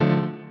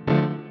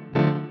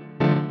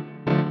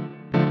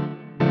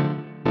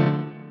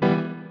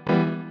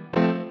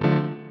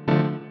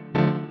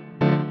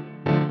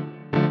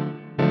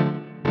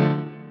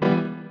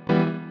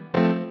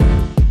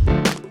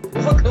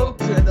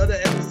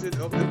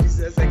episode of the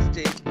Business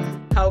Exchange,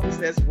 How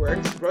Business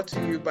Works, brought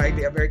to you by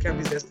the American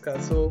Business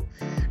Council.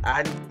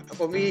 And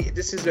for me,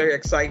 this is very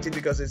exciting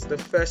because it's the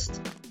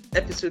first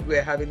episode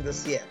we're having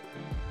this year.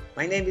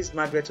 My name is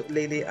Margaret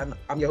Lely, and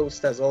I'm your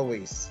host as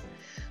always.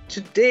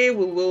 Today,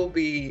 we will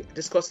be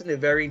discussing a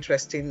very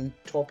interesting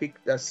topic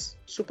that's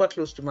super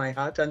close to my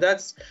heart, and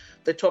that's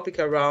the topic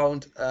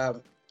around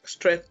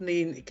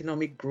strengthening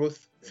economic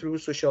growth through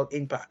social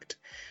impact,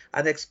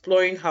 and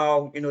exploring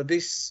how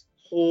this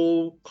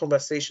whole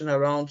conversation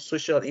around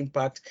social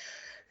impact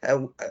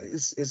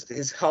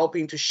is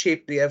helping to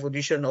shape the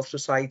evolution of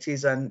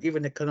societies and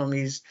even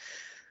economies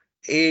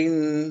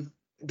in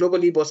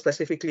globally, but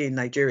specifically in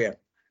Nigeria.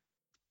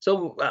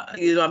 So,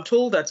 I'm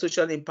told that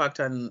social impact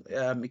and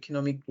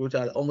economic growth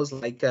are almost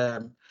like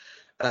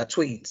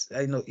twins.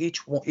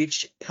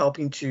 Each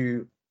helping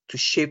to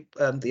shape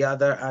the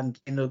other, and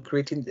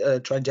creating a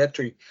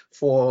trajectory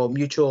for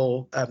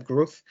mutual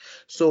growth.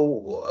 So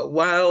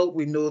while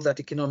we know that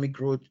economic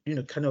growth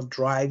kind of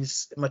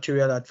drives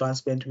material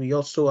advancement, we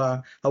also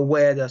are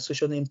aware that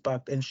social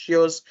impact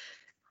ensures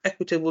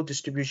equitable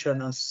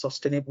distribution and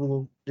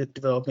sustainable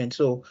development.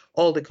 So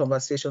all the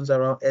conversations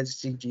around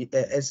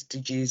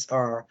SDGs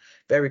are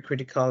very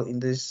critical in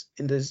this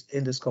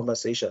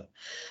conversation.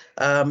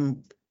 The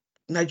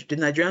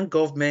Nigerian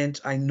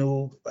government, I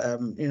know,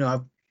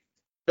 I've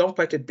done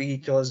quite a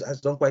bit, or has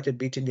done quite a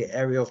bit in the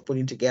area of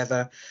putting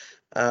together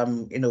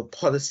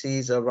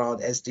policies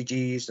around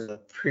SDGs. The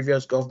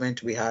previous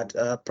government, we had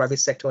private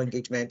sector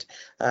engagement,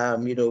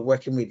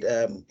 working with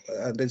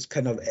this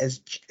kind of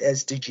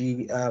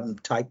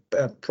SDG type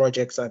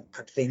projects and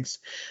things.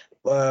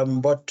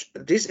 But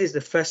this is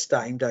the first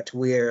time that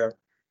we're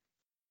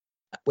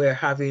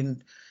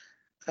having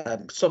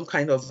some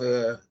kind of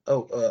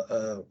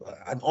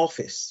an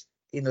office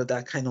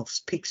that kind of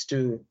speaks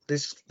to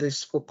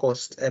this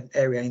focused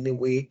area in a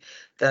way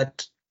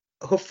that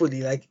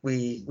hopefully, like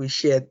we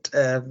shared.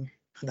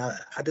 Now,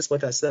 at this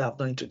point, I still have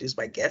not introduced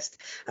my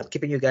guest. I'm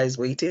keeping you guys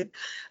waiting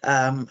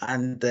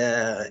and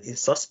in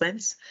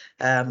suspense.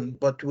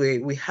 But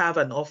we have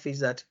an office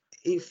that,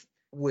 if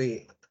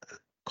we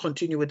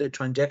continue with the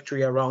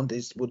trajectory around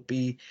this, would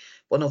be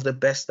one of the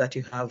best that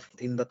you have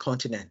in the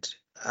continent.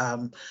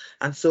 And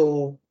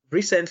so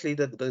recently,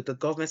 the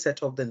government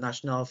set up the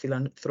National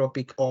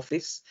Philanthropic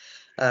Office,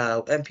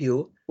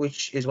 NPO,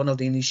 which is one of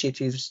the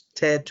initiatives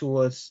tailored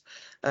towards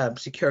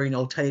securing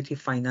alternative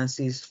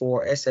finances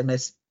for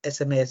MSMEs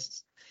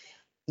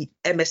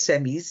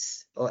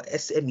or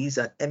SMEs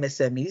and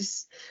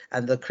MSMEs,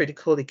 and the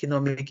critical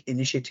economic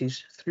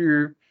initiatives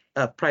through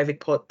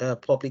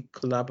private-public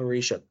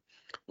collaboration.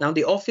 Now,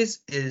 the office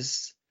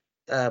is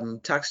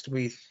tasked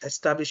with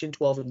establishing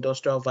 12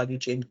 industrial value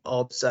chain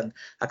hubs and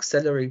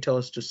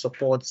accelerators to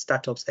support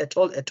startups, et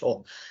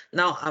al.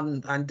 Now,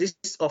 and this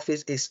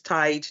office is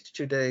tied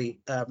to the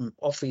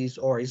office,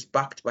 or is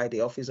backed by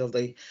the office of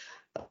the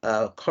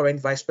current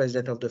Vice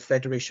President of the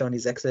Federation,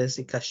 His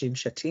Excellency Kashim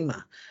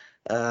Shettima.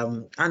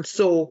 And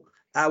so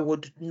I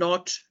would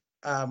not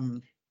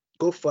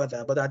go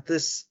further, but at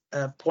this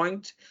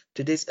point,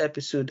 today's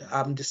episode,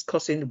 I'm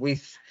discussing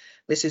with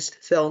Mrs.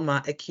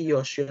 Thelma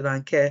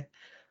Ekiyor-Solanke,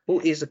 who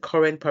is the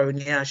current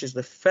pioneer. She's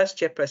the first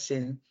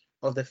chairperson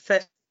of the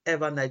first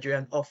ever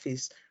Nigerian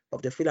office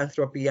of the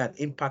Philanthropy and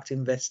Impact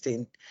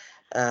Investing,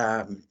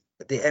 the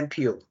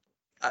NPO.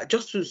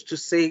 Just to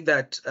say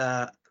that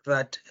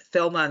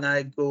Thelma and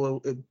I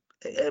go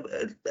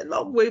a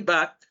long way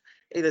back,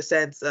 in a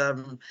sense,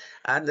 and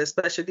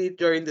especially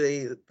during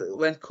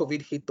when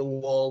COVID hit the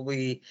wall,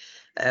 we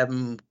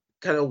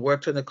kind of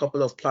worked on a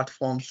couple of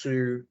platforms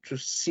to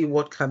see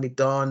what can be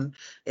done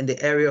in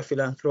the area of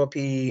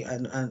philanthropy,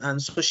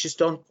 and so she's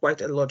done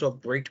quite a lot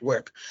of great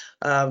work.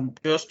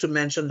 Just to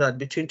mention that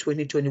between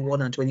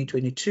 2021 and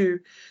 2022,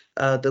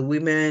 the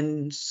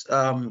Women's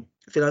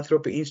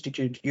Philanthropy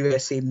Institute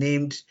USA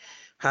named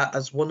her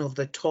as one of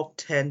the top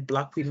 10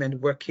 Black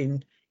women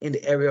working in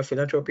the area of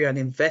philanthropy and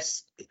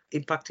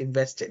impact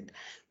investing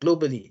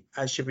globally,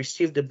 and she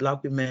received the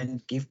Black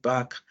Women Give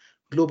Back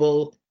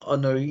Global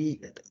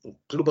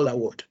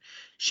Award.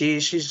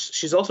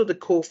 She's also the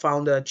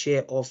co-founder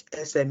chair of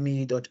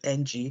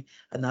SME.ng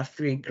and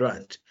Afri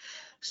Grant.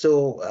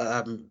 So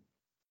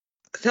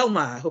Thelma,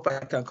 I hope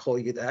I can call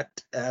you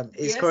that,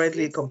 is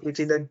currently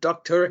completing a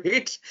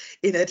doctorate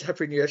in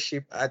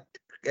entrepreneurship at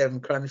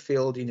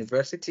Cranfield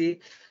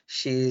University.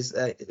 She's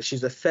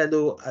a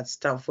fellow at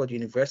Stanford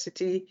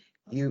University,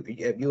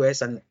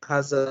 US, and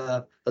has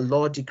a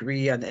law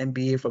degree and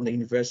MBA from the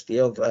University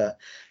of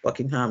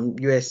Buckingham,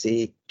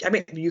 USA. I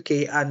mean,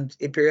 UK and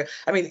Imperial.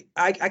 I mean,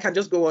 I can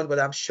just go on, but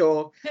I'm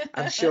sure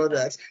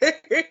that.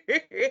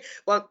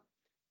 Well,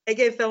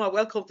 again, Thelma,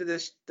 welcome to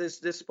this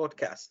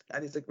podcast,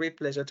 and it's a great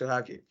pleasure to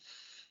have you.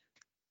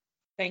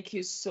 Thank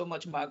you so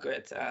much,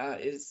 Margaret.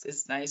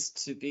 It's nice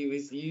to be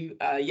with you.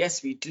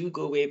 Yes, we do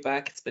go way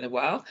back. It's been a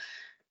while.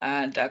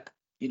 And,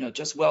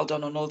 just well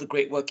done on all the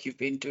great work you've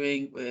been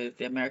doing with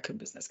the American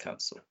Business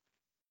Council.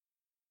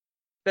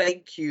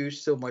 Thank you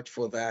so much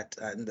for that.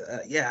 And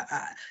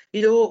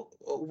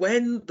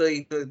when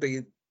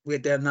the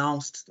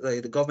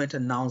the government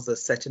announced the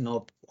setting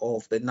up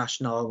of the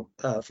National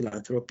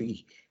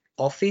Philanthropy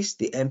Office,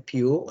 the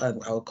NPO,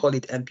 and I'll call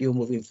it NPO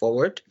moving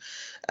forward.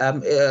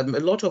 A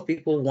lot of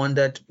people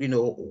wondered,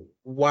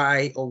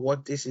 why or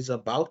what this is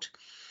about.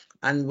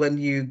 And when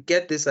you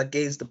get this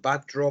against the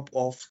backdrop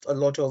of a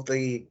lot of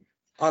the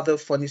other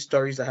funny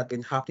stories that have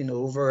been happening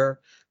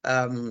over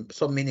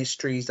some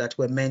ministries that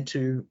were meant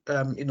to,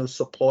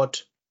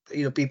 support,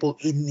 people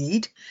in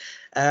need,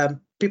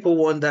 people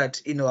wondered,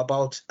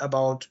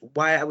 about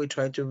why are we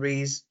trying to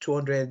raise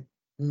 200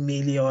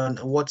 million?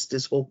 What's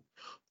this whole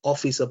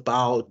office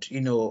about?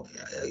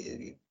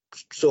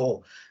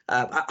 So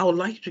I would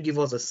like you to give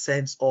us a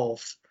sense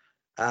of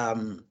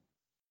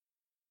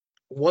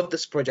what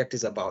this project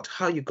is about,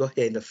 how you got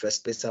here in the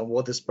first place, and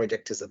what this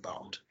project is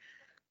about.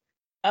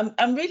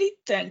 I'm really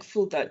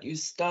thankful that you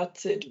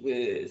started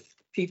with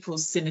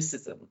people's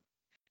cynicism,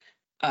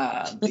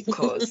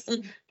 because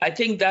I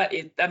think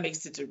that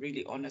makes it a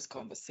really honest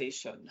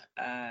conversation.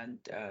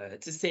 And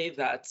to say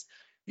that,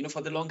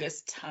 for the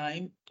longest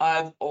time,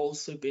 I've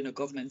also been a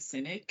government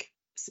cynic.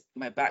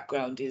 My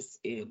background is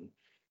in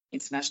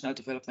international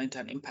development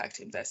and impact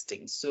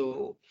investing.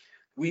 So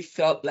we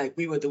felt like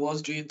we were the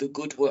ones doing the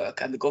good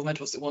work and the government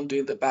was the one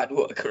doing the bad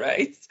work,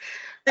 right?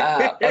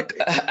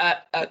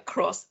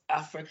 Across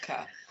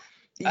Africa.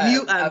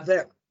 You and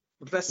them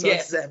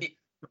versus them.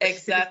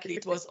 Exactly.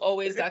 It was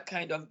always that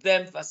kind of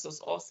them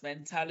versus us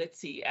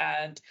mentality.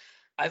 And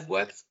I've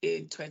worked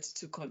in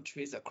 22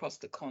 countries across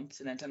the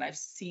continent, and I've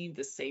seen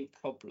the same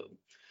problem.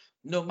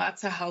 No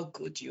matter how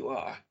good you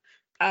are,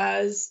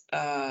 as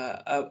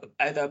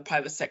either a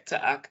private sector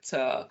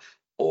actor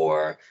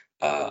or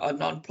a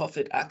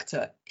non-profit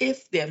actor,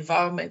 if the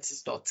environment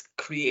is not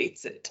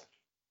created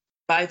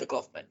by the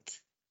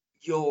government,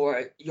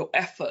 your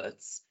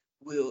efforts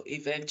will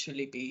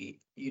eventually be,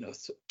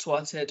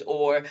 thwarted,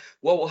 or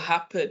what will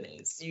happen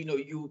is,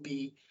 you'll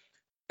be,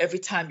 every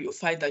time you'll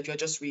find that you're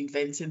just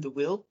reinventing the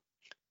wheel.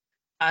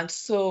 And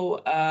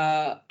so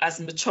as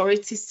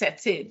maturity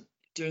set in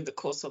during the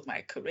course of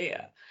my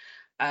career,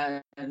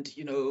 and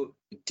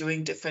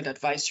doing different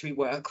advisory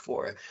work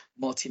for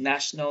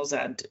multinationals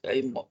and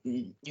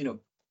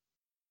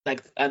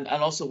and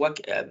also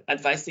work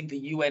advising the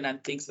UN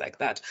and things like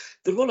that,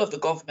 the role of the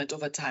government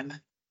over time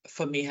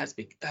for me has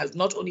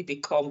not only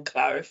become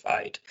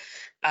clarified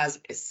as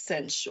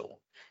essential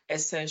in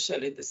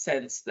the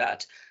sense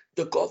that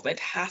the government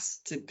has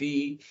to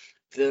be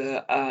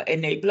the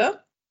enabler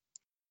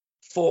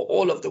for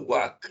all of the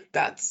work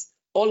that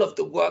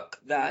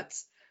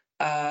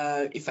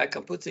if I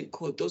can put in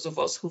quote, those of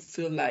us who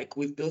feel like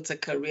we've built a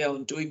career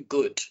on doing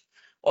good,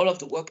 all of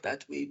the work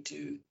that we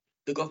do,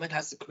 the government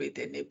has to create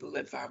the enable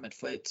environment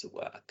for it to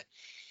work.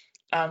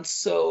 And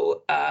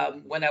so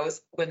when I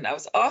was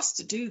asked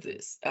to do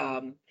this,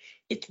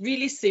 it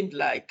really seemed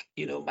like,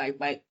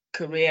 my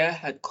career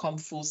had come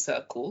full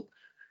circle.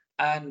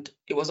 And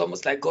it was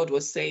almost like God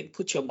was saying,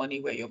 put your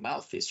money where your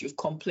mouth is. You've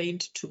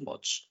complained too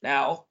much.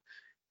 Now,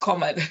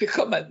 come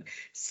and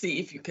see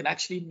if you can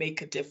actually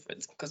make a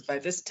difference. Because by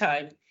this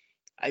time,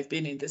 I've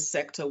been in this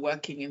sector,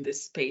 working in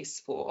this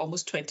space for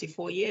almost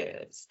 24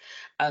 years.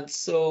 And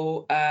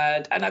so,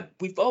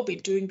 we've all been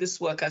doing this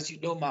work, as you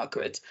know,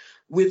 Margaret,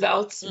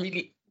 without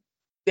really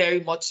very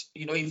much,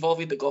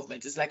 involving the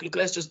government. It's like, look,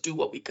 let's just do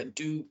what we can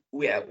do.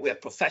 We're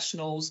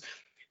professionals.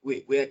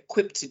 We're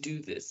equipped to do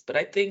this. But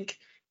I think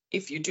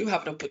if you do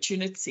have an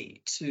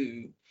opportunity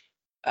to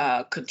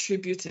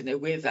contribute in a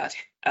way that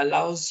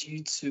allows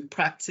you to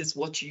practice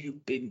what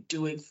you've been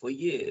doing for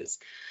years,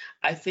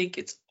 I think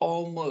it's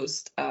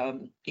almost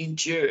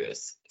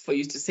injurious for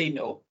you to say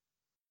no.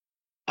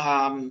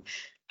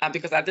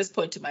 Because at this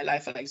point in my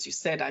life, as you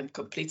said, I'm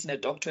completing a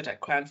doctorate at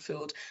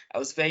Cranfield. I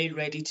was very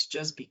ready to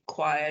just be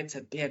quiet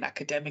and be an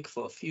academic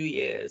for a few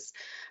years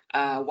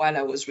while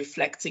I was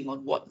reflecting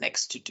on what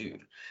next to do.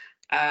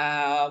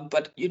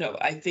 But,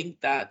 I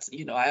think that,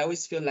 I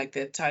always feel like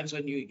there are times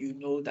when you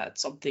know that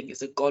something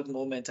is a God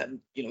moment and,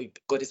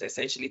 God is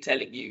essentially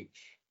telling you,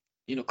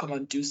 come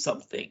and do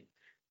something.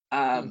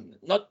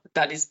 Not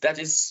that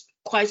is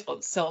quite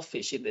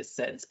unselfish in this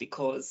sense,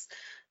 because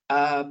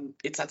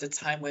it's at a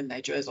time when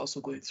Nigeria is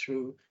also going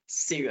through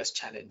serious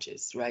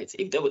challenges, right?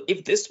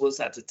 If this was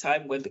at a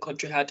time when the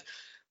country had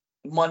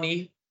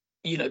money,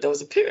 there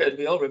was a period,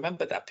 we all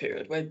remember that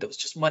period, when there was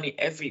just money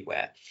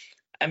everywhere.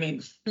 I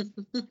mean,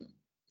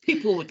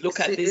 people would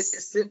look at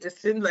this. It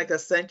seemed like a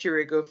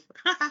century ago.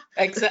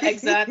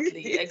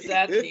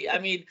 Exactly. I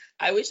mean,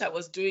 I wish I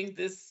was doing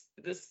this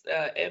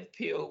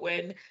MPO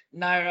when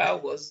Naira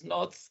was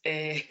not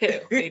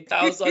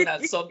 1,000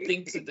 and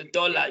something to the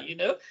dollar,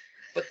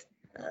 But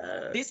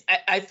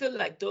I feel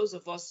like those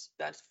of us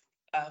that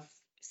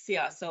see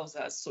ourselves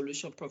as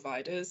solution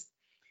providers,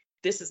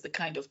 this is the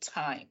kind of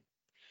time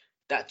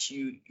that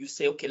you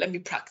say, okay, let me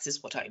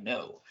practice what I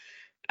know.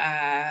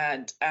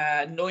 And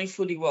knowing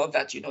fully well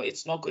that,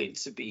 it's not going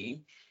to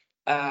be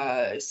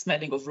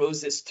smelling of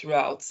roses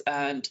throughout,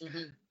 and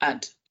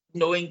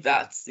knowing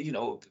that,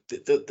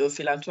 the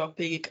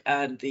philanthropic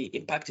and the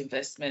impact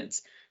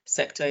investment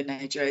sector in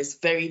Nigeria is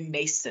very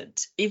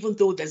nascent. Even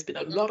though there's been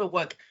a lot of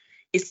work,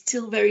 it's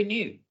still very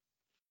new.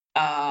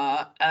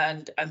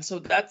 And so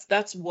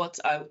that's what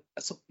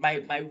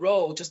my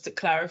role, just to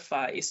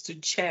clarify, is to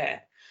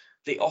chair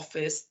the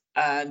office,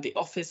 and the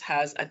office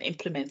has an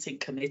implementing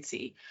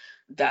committee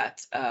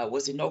that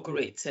was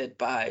inaugurated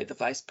by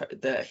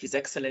His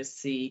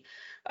Excellency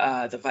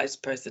the Vice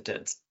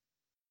President.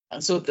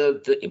 And so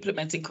the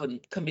implementing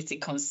committee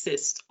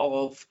consists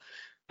of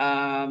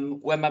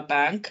Wema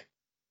Bank,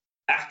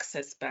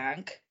 Access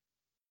Bank,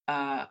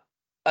 a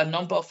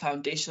number of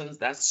foundations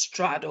that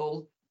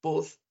straddle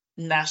both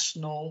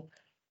national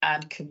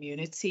and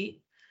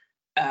community,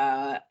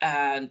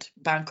 and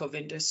Bank of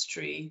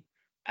Industry,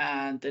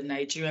 and the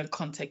Nigerian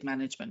Contact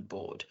Management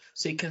Board.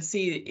 So you can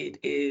see it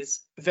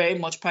is very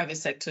much private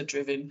sector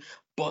driven,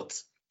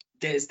 but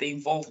there's the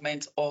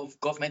involvement of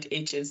government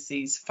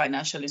agencies,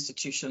 financial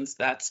institutions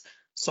that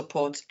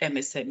support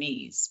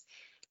MSMEs.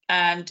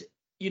 And,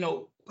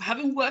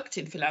 having worked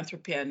in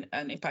philanthropy and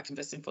impact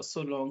investing for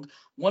so long,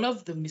 one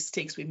of the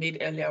mistakes we made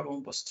earlier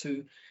on was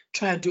to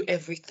try and do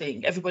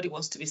everything. Everybody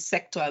wants to be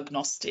sector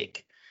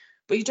agnostic,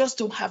 but you just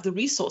don't have the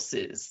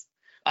resources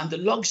and the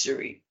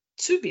luxury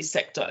to be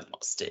sector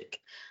agnostic.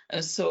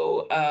 And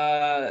so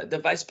the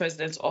Vice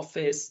President's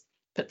office,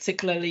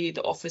 particularly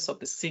the Office of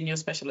the Senior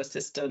Special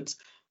Assistant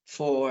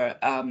for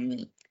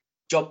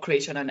Job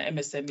Creation and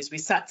MSMEs, we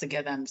sat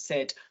together and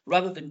said,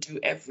 rather than do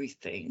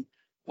everything,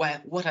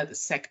 what are the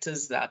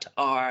sectors that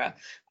are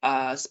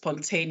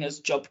spontaneous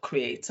job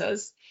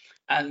creators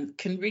and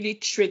can really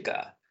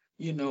trigger,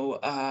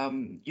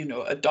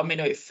 a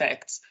domino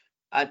effect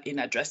in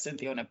addressing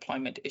the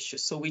unemployment issue?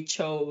 So we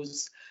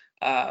chose,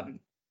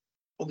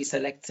 we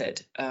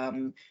selected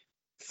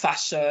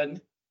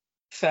fashion,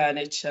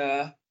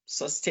 furniture,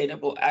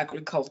 sustainable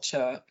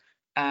agriculture,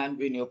 and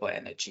renewable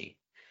energy.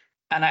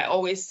 And I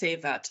always say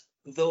that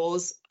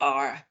those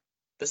are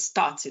the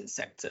starting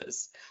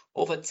sectors.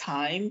 Over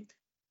time,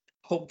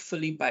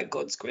 hopefully by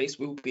God's grace,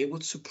 we will be able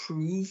to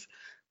prove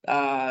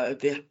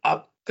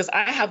because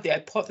I have the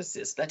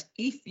hypothesis that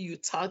if you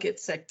target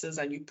sectors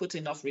and you put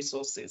enough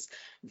resources,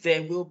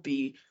 there will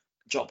be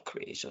job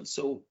creation.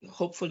 So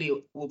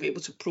hopefully we'll be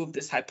able to prove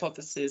this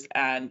hypothesis,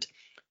 and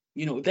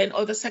then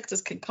other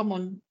sectors can come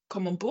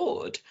on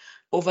board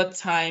over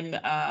time,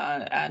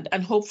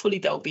 and hopefully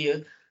there'll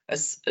be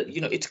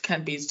it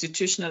can be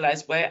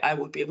institutionalized where I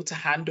will be able to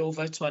hand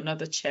over to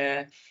another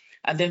chair,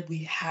 and then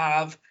we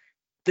have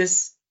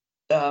this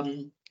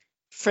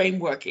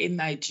framework in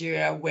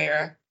Nigeria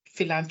where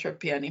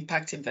philanthropy and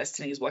impact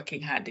investing is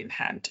working hand in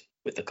hand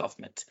with the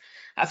government.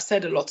 I've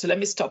said a lot, so let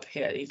me stop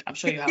here. I'm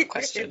sure you have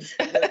questions.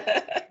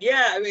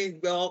 Yeah,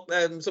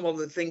 some of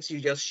the things you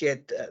just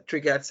shared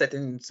triggered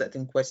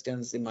certain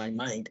questions in my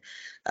mind.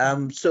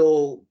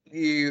 So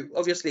you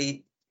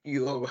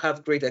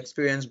have great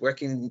experience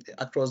working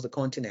across the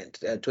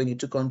continent.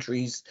 22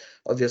 countries,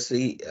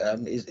 obviously,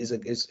 is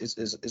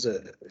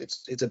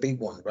a big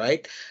one,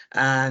 right?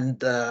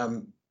 And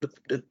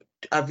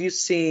have you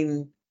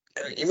seen,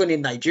 even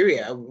in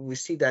Nigeria, we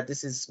see that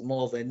this is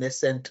more of a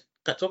nascent,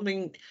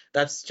 something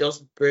that's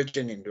just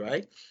burgeoning,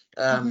 right?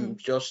 So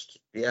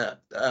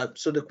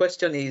the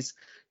question is,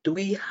 do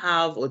we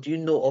have, or do you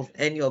know of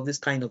any of this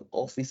kind of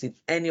office in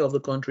any of the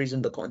countries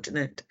in the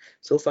continent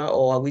so far,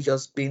 or are we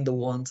just being the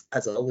ones,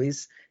 as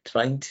always,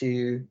 trying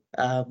to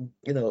hold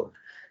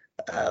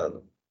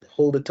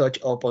the touch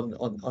up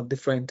on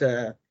different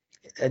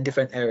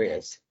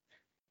areas,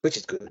 which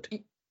is good.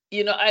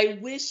 I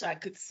wish I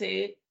could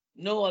say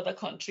no other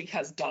country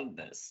has done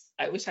this.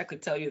 I wish I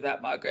could tell you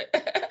that, Margaret.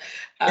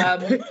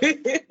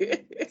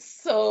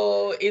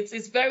 So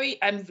it's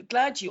very, I'm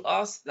glad you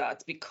asked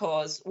that,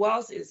 because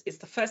WALS is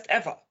the first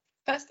ever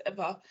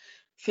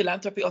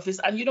philanthropy office.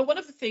 And one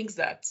of the things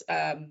that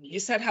you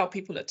said, how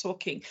people are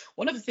talking,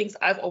 one of the things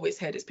I've always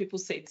heard is people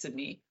say to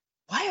me,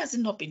 why has it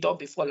not been done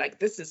before? Like,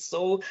 this is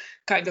so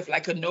kind of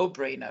like a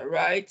no-brainer,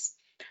 right?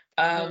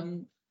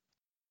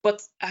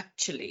 But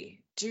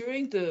actually,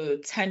 during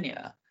the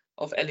tenure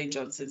of Ellen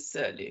Johnson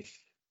Sirleaf,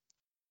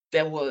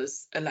 there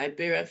was a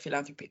Liberian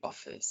philanthropy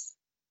office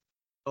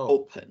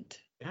opened.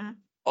 Yeah.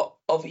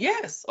 Of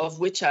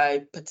which I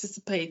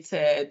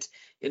participated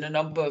in a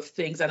number of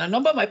things, and a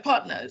number of my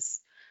partners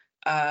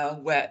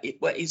were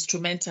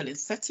instrumental in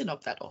setting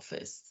up that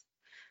office.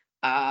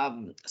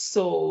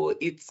 So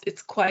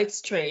it's quite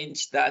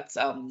strange that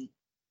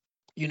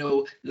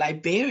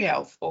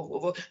Liberia,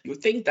 you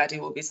think that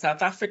it will be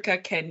South Africa,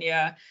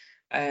 Kenya,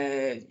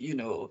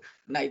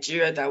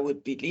 Nigeria that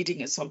would be leading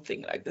in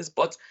something like this.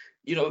 But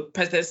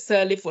President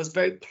Sirleaf was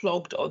very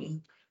plugged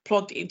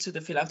into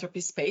the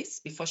philanthropy space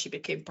before she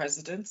became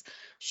president.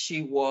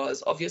 She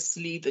was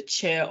obviously the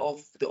chair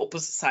of the Open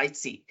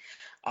Society,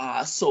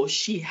 so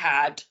she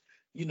had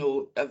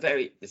a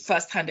very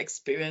first-hand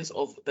experience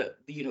of the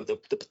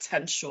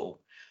potential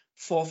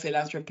for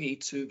philanthropy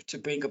to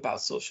bring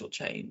about social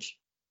change.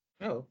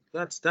 Oh,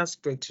 that's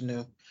great to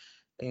know.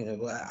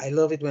 I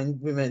love it when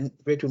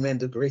great women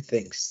do great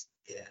things.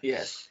 Yeah.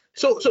 Yes.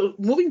 So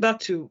moving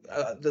back to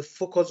the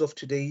focus of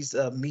today's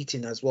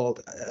meeting as well,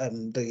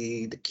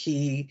 the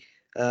key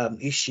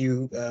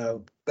issue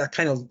that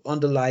kind of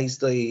underlies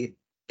the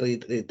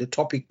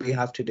topic we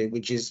have today,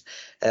 which is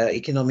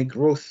economic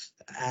growth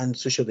and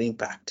social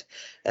impact.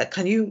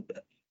 Can you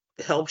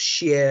help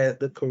share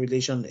the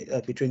correlation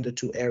between the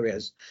two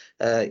areas,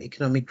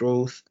 economic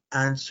growth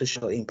and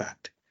social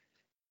impact?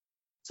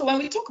 So when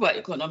we talk about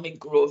economic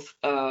growth,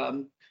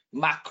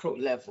 macro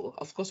level,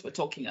 of course, we're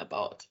talking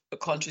about a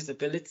country's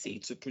ability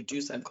to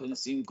produce and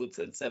consume goods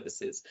and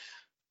services,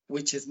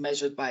 which is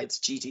measured by its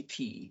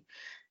GDP.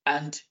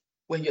 And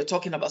when you're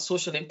talking about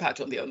social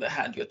impact, on the other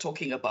hand, you're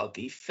talking about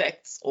the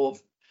effects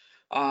of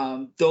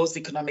those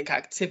economic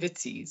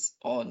activities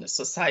on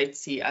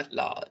society at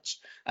large.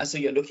 And so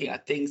you're looking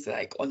at things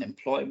like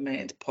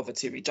unemployment,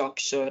 poverty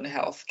reduction,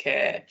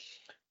 healthcare,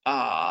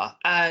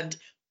 and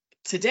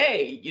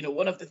today,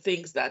 one of the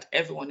things that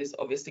everyone is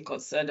obviously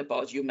concerned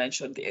about, you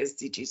mentioned the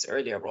SDGs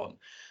earlier on,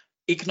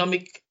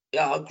 economic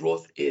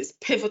growth is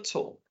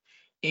pivotal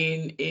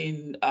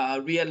in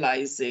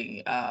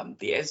realizing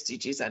the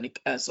SDGs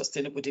and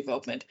sustainable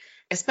development,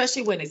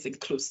 especially when it's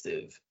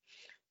inclusive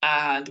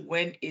and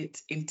when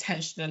it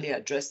intentionally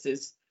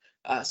addresses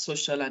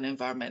social and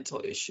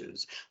environmental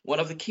issues. One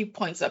of the key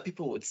points that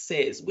people would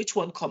say is, which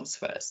one comes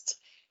first?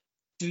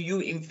 Do you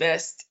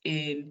invest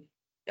in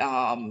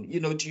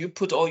do you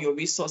put all your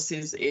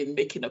resources in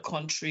making a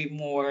country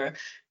more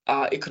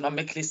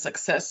economically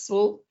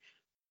successful,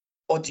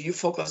 or do you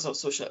focus on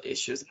social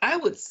issues? I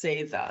would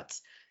say that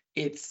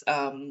it's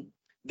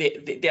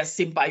they're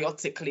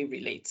symbiotically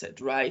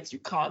related, right? You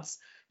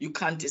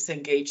can't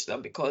disengage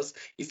them, because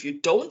if you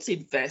don't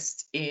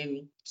invest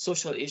in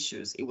social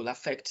issues, it will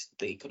affect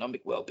the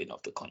economic well-being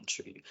of the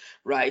country,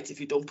 right? If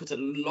you don't put a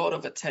lot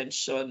of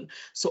attention.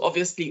 So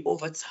obviously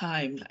over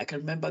time, I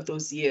can remember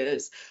those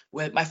years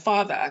where my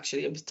father,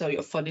 actually, let me tell you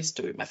a funny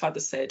story. My father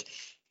said,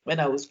 when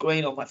I was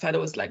growing up, my father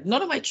was like,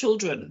 none of my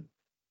children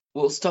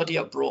will study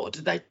abroad.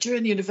 The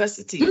Nigerian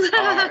universities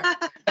are.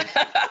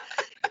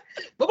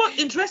 But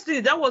interestingly,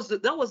 that was the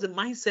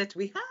mindset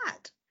we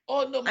had.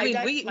 Oh no, I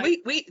mean,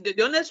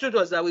 the honest truth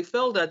was that we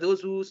felt that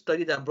those who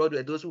studied abroad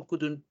were those who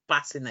couldn't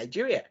pass in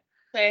Nigeria.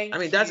 Thank I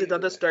mean, you. that's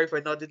another story for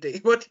another day.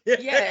 But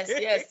yes,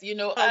 and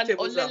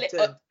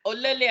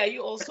Olele, are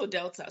you also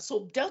Delta?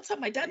 So Delta,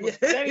 my dad was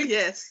very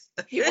yes.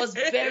 He was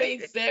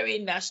very, very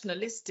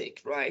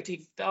nationalistic, right?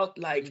 He felt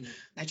like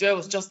Nigeria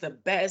was just the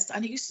best.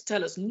 And he used to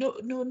tell us, no,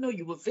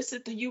 you will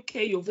visit the UK,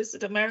 you'll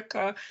visit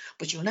America,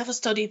 but you'll never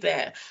study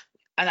there.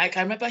 And I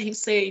can remember him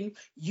saying,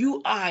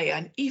 UI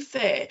and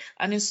Ife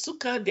and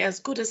Nsukka, they're as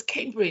good as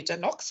Cambridge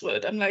and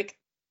Oxford. I'm like,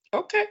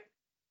 okay.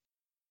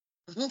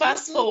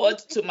 Fast forward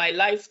to my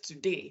life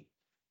today,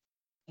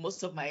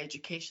 most of my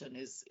education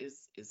is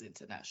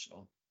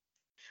international.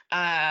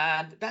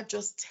 And that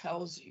just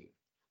tells you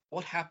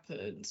what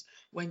happens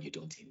when you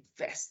don't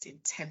invest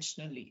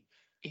intentionally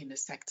in a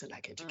sector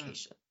like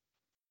education.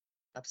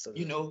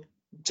 Absolutely.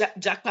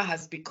 JACPA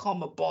has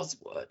become a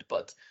buzzword,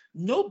 but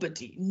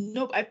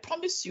I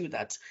promise you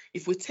that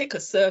if we take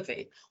a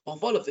survey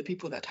of all of the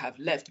people that have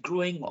left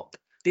growing up,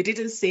 they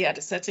didn't say at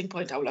a certain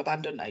point, I will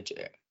abandon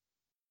Nigeria,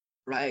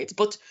 right?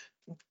 But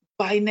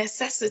by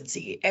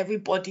necessity,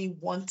 everybody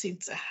wanting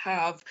to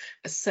have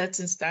a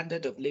certain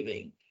standard of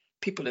living,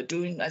 people are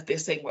doing, as they're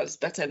saying, well, it's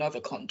better in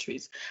other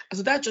countries. And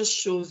so that just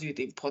shows you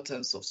the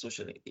importance of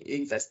social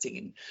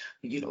investing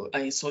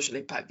in social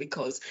impact,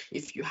 because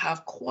if you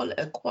have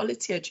a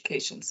quality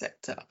education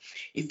sector,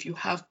 if you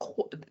have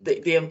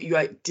you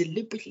are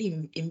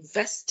deliberately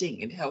investing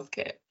in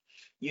healthcare,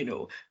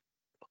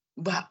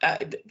 but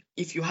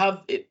if you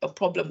have a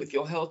problem with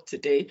your health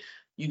today,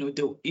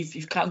 if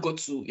you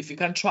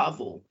can't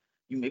travel,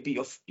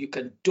 you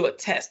can do a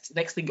test.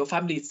 Next thing, your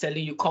family is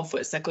telling you come for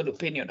a second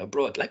opinion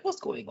abroad. Like, what's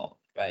going on,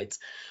 right?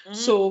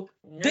 So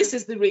this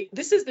is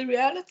the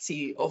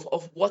reality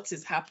of what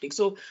is happening.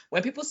 So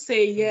when people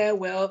say, yeah,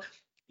 well,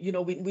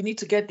 we need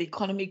to get the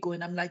economy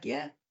going, I'm like,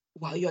 yeah,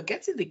 while you're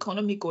getting the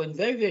economy going,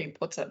 very, very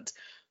important.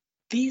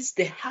 They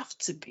have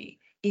to be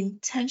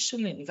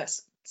intentional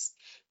investments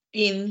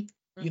in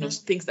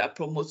things that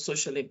promote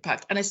social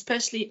impact, and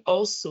especially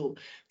also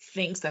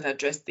things that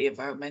address the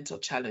environmental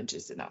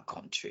challenges in our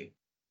country.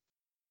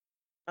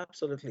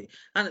 Absolutely.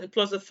 And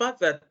plus the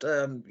fact that,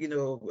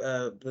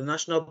 the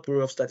National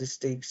Bureau of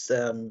Statistics,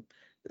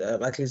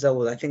 at least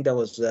I think that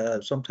was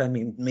sometime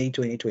in May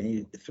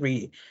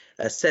 2023,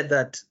 said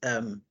that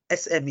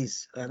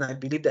SMEs, and I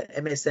believe that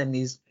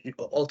MSMEs,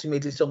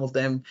 ultimately some of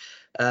them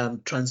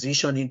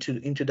transition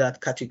into that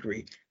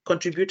category,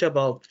 contribute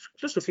about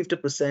close to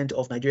 50%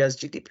 of Nigeria's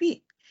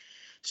GDP.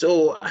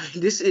 So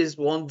this is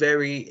one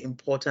very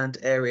important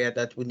area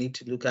that we need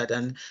to look at,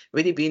 and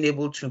really being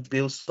able to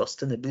build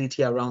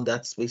sustainability around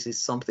that space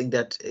is something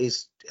that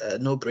is a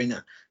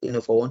no-brainer,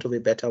 for want of a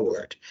better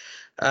word.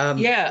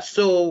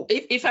 So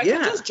if I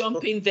could just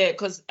jump in there,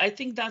 because I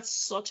think that's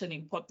such an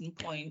important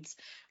point.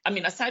 I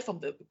mean, aside from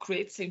the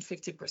creating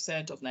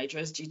 50% of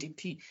Nigeria's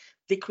GDP,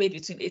 they create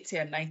between 80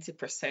 and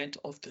 90%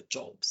 of the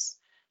jobs,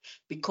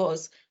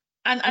 because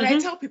And I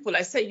tell people,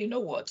 I say, you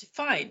know what,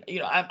 fine,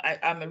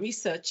 I'm a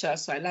researcher,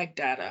 so I like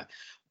data,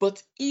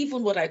 but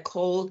even what I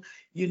call,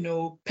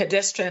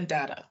 pedestrian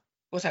data,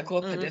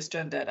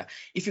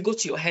 if you go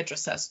to your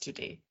hairdressers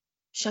today,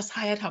 she has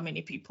hired how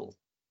many people?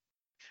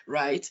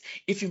 Right?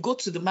 If you go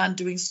to the man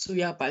doing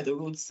suya by the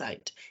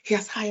roadside, he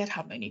has hired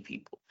how many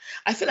people?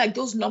 I feel like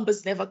those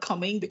numbers never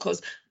come in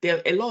because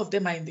a lot of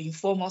them are in the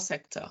informal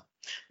sector,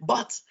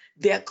 but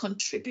they are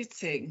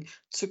contributing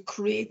to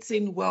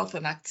creating wealth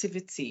and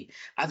activity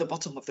at the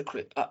bottom of the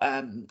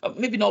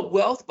maybe not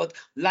wealth, but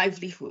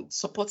livelihoods,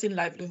 supporting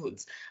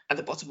livelihoods at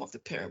the bottom of the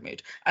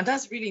pyramid. And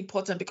that's really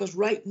important because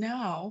right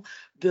now,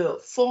 the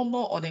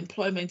formal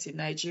unemployment in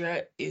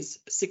Nigeria is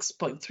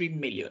 6.3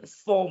 million,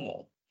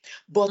 formal.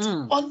 But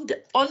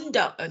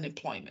under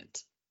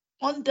unemployment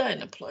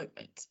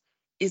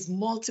is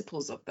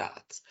multiples of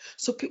that.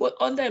 So people,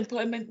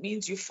 underemployment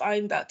means you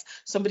find that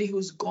somebody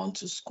who's gone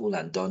to school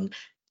and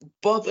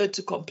bothered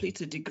to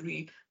complete a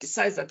degree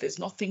decides that there's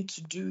nothing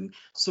to do,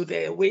 so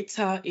they're a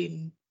waiter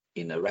in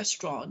a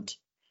restaurant.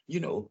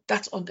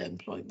 That's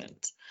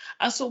underemployment.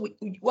 And so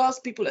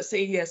whilst people are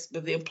saying yes,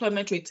 but the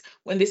employment rate,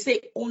 when they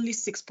say only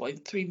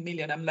 6.3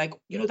 million, I'm like,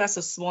 that's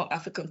a small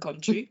African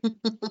country.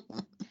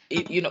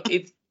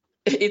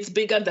 It's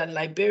bigger than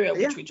Liberia,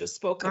 which we just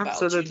spoke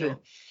about. Absolutely.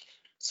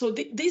 So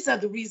these are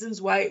the reasons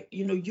why,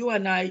 you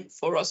and I,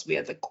 for us, we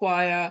are the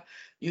choir,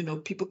 we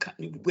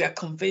are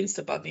convinced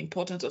about the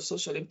importance of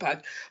social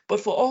impact.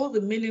 But for all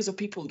the millions of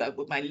people that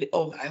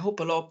I hope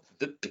a lot,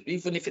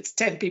 even if it's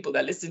 10 people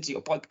that listen to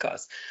your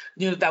podcast,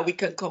 that we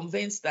can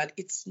convince that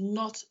it's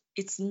not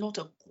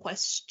a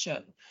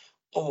question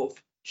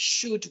of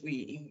should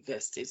we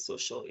invest in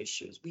social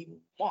issues. We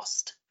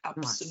must,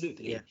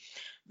 absolutely.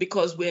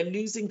 Because we're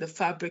losing the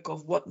fabric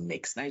of what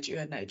makes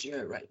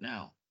Nigeria right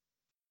now.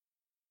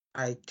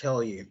 I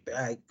tell you,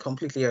 I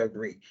completely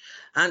agree.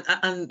 And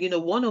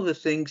one of the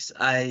things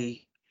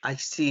I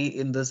see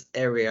in this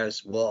area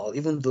as well,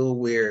 even though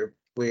we're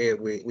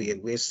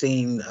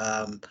seeing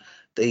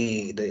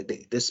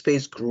the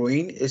space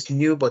growing, it's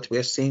new, but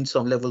we're seeing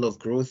some level of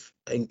growth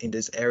in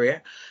this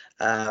area,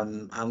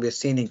 and we're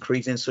seeing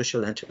increasing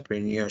social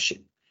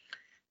entrepreneurship.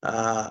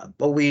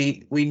 But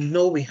we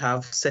know we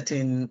have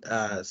certain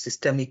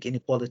systemic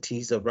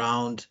inequalities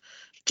around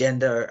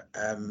gender,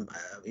 and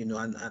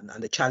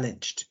the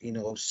challenged,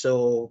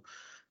 So,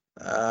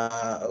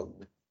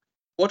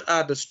 what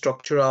are the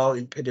structural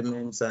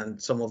impediments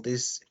and some of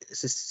these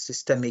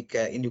systemic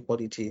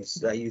inequalities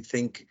that you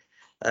think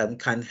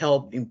can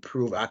help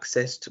improve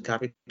access to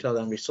capital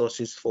and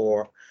resources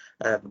for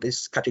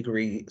this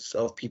categories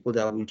of people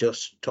that we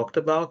just talked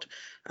about?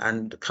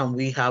 And can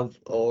we have,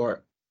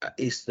 or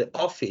is the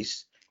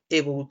office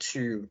able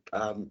to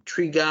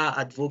trigger,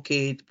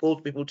 advocate,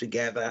 pull people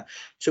together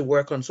to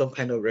work on some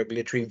kind of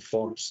regulatory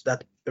reforms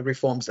that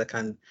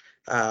can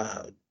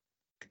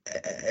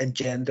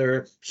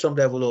engender some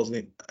level of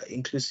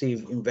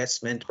inclusive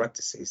investment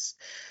practices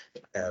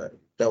that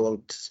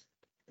will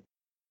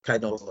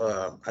kind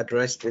of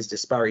address these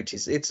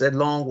disparities? It's a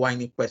long,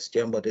 winding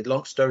question, but the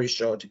long story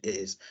short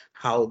is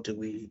how do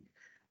we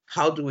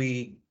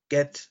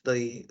get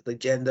the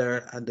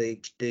gender and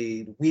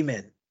the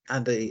women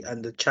and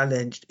the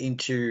challenged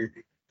into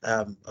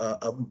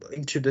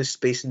this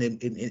space in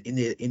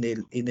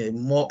a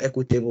more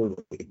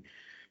equitable way?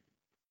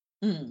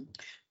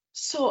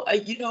 So,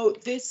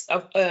 this,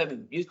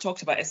 you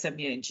talked about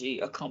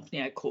SMENG, a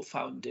company I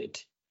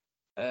co-founded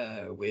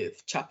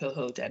with Chapel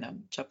Hill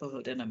Denham. Chapel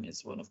Hill Denham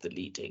is one of the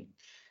leading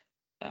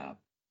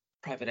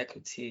private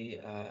equity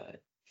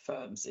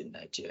firms in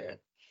Nigeria.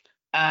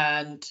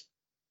 And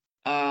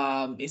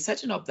in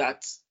setting up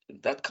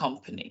that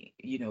company,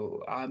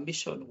 our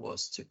mission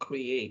was to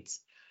create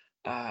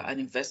an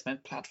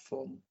investment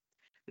platform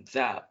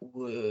that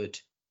would,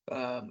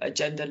 a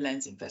gender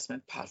lens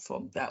investment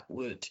platform that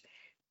would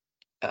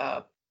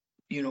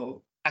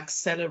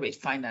accelerate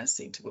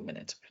financing to women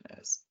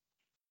entrepreneurs.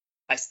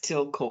 I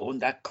still co-own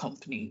that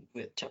company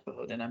with Chapel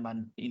Hill, and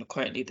I'm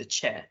currently the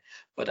chair,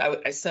 but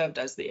I served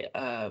as the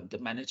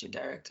managing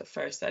director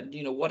first. And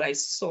what I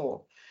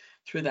saw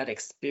through that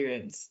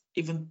experience,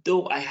 even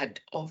though I had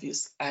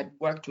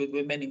worked with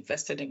women,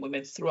 invested in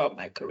women throughout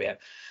my career,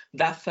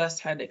 that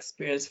first-hand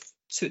experience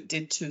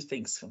did two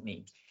things for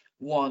me.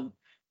 One,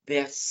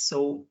 there are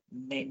so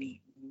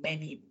many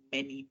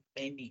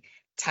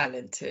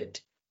talented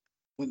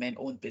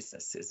women-owned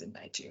businesses in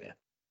Nigeria.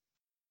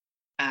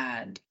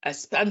 And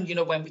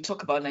when we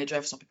talk about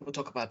Nigeria, some people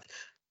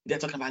they're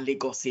talking about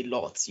Lagos a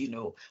lot,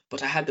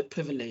 but I had the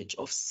privilege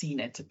of seeing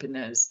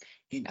entrepreneurs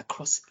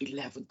across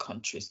 11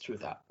 countries through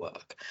that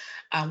work.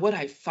 And what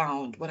I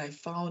found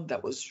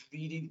that was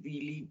really,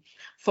 really,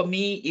 for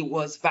me, it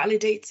was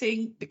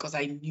validating because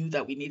I knew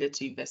that we needed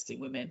to invest in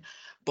women,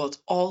 but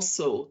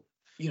also,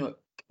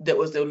 there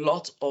was a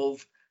lot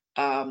of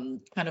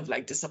kind of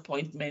like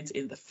disappointment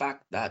in the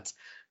fact that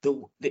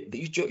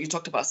you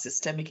talked about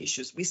systemic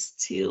issues. We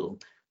still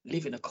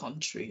live in a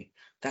country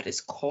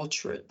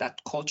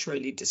that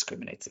culturally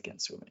discriminates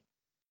against women.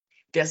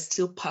 There's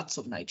still parts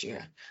of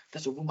Nigeria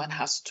that a woman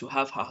has to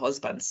have her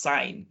husband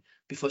sign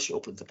before she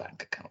opens a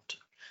bank account.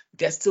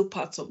 There's still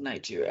parts of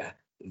Nigeria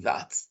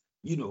that,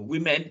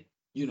 women,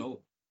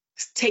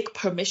 take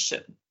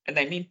permission, and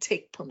I mean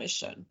take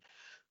permission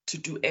to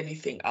do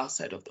anything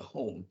outside of the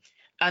home.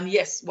 And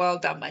yes, while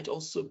that might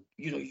also,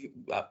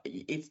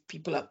 if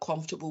people are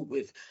comfortable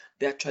with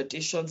their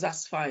traditions,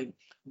 that's fine.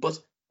 But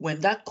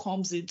when that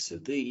comes into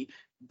the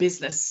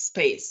business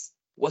space,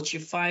 what you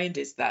find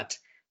is that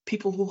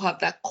people who have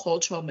that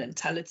cultural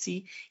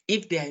mentality,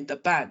 if they're in the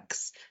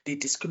banks, they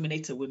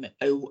discriminate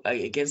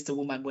against a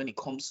woman when it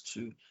comes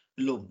to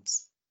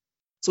loans.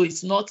 So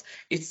it's not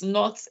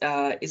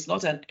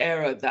an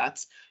error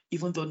that,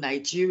 even though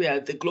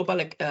Nigeria, the global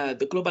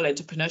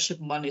entrepreneurship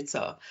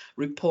monitor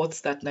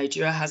reports that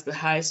Nigeria has the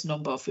highest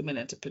number of women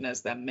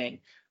entrepreneurs than men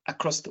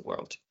across the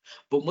world,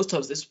 but most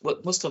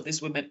of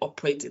these women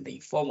operate in the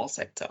informal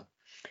sector,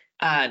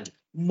 and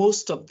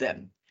most of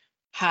them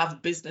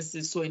have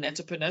businesses. So in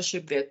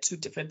entrepreneurship, there are two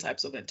different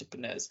types of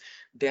entrepreneurs.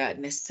 There are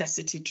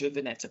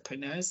necessity-driven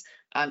entrepreneurs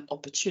and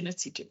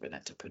opportunity-driven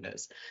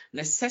entrepreneurs.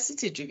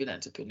 Necessity-driven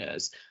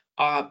entrepreneurs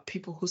are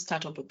people who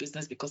start up a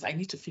business because I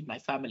need to feed my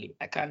family.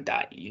 I can't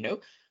die,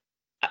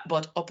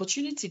 But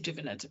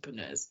opportunity-driven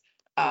entrepreneurs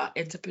are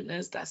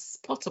entrepreneurs that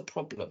spot a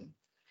problem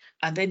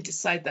and then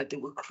decide that they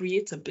will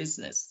create a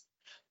business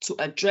to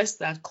address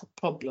that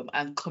problem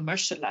and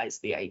commercialize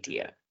the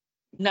idea.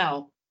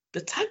 Now,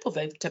 the type of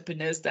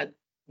entrepreneurs that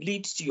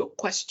leads to your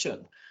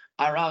question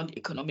around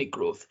economic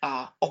growth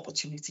are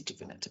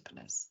opportunity-driven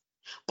entrepreneurs.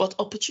 But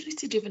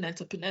opportunity-driven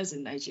entrepreneurs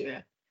in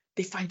Nigeria,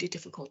 they find it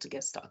difficult to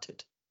get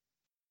started.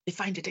 They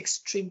find it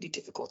extremely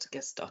difficult to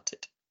get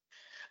started.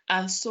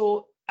 And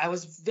so I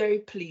was very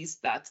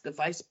pleased that the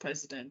vice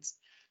president,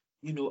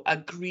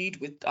 agreed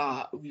with,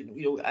 and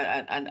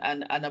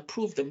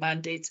approved the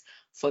mandate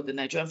for the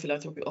Nigerian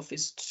Philanthropy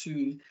Office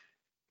to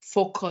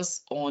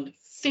focus on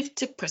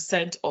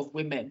 50% of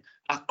women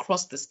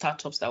across the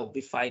startups that will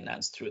be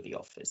financed through the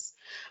office.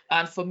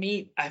 And for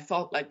me, I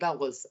felt like that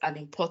was an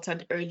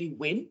important early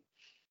win,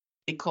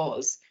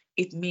 because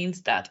it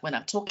means that when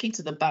I'm talking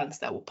to the banks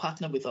that will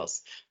partner with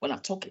us,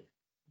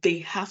 they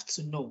have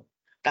to know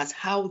that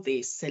how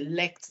they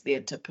select the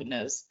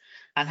entrepreneurs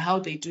and how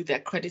they do their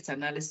credit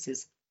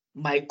analysis,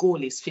 my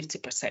goal is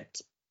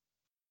 50%.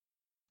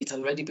 It has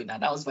already been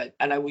announced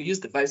and I will use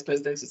the vice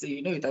president to say,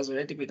 it has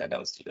already been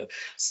announced,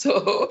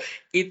 So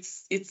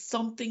it's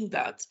something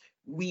that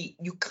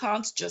you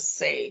can't just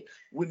say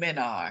women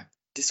are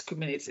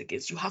discriminated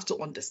against. You have to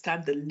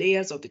understand the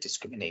layers of the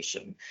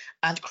discrimination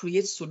and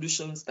create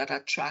solutions that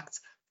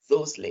attract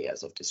those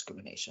layers of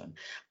discrimination.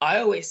 I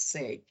always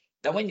say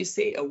that when you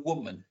say a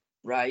woman,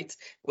 right,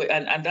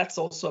 and that's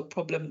also a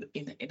problem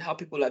in how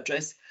people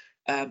address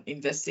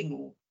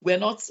investing. We're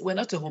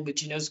not a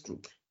homogeneous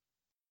group,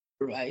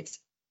 right?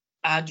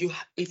 And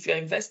if you're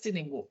investing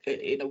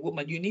in a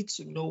woman, you need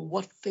to know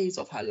what phase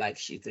of her life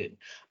she's in.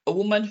 A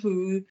woman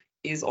who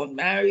is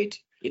unmarried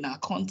in our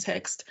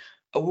context,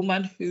 a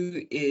woman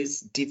who is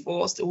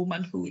divorced, a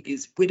woman who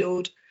is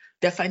widowed,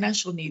 their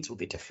financial needs will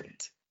be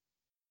different.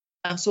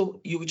 And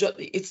so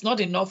it's not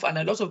enough, and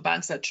a lot of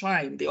banks are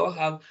trying, they all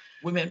have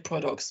women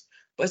products,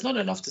 but it's not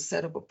enough to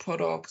set up a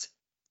product,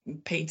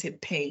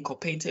 painted pink or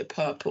painted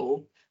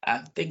purple,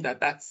 and think that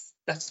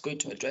that's going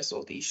to address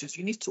all the issues.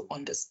 You need to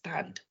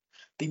understand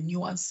the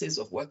nuances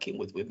of working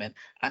with women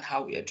and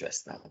how we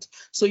address that.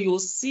 So you'll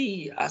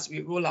see as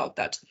we roll out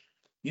that,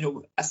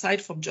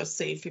 aside from just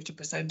saying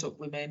 50% of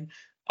women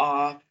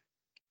are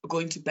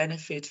going to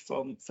benefit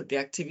for the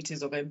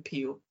activities of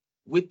NPO,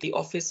 with the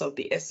Office of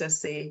the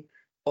SSA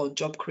on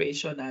job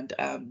creation and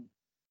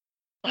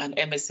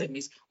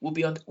MSMEs, we'll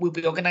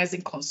be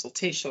organizing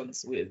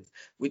consultations with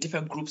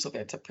different groups of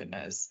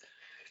entrepreneurs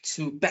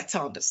to better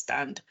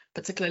understand,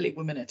 particularly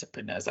women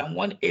entrepreneurs. And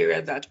one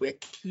area that we're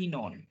keen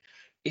on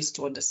is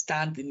to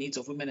understand the needs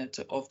of women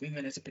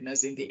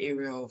entrepreneurs in the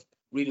area of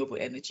renewable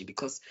energy,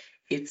 because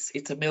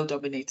it's a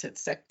male-dominated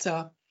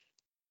sector.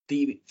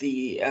 The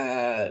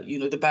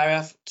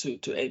barrier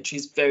to entry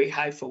is very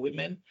high for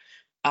women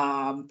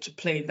to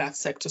play in that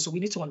sector. So we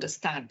need to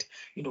understand,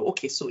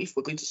 okay, so if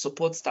we're going to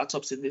support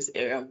startups in this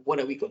area, what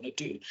are we going to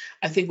do?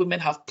 I think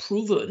women have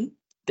proven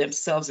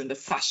themselves in the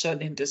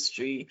fashion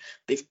industry.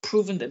 They've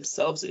proven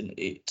themselves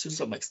to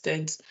some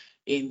extent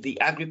in the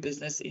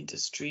agribusiness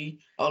industry.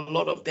 There are a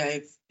lot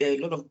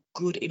of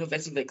good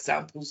innovative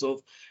examples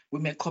of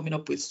women coming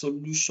up with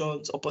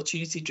solutions,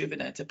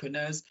 opportunity-driven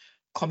entrepreneurs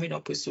coming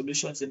up with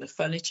solutions in the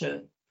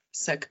furniture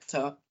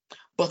sector.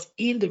 But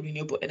in the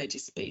renewable energy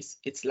space,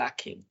 it's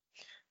lacking.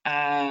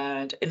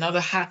 And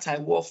another hat I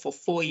wore for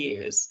 4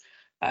 years,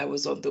 I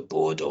was on the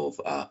board of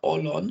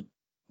Olon,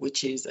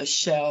 which is a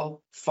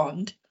Shell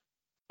fund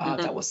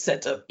that was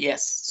set up.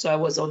 Yes, so I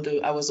was on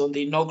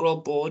the inaugural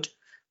board.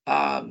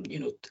 And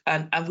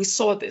we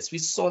saw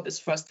this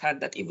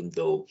firsthand, that even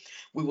though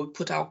we would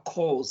put out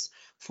calls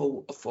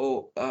for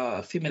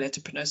female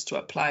entrepreneurs to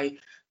apply,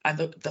 and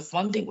the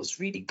funding was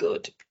really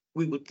good,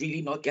 we would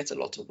really not get a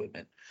lot of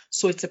women.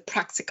 So it's a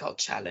practical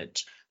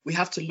challenge. We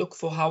have to look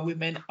for how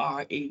women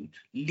are in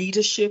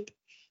leadership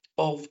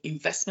of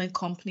investment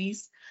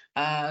companies.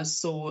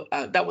 So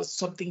that was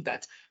something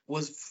that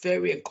was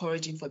very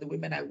encouraging for the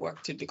women I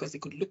worked with, because they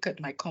could look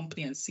at my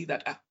company and see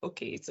that,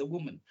 okay, it's a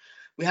woman.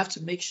 We have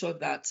to make sure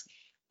that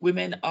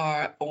women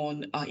are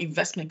on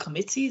investment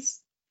committees.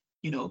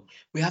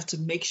 We have to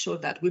make sure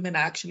that women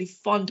are actually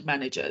fund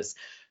managers.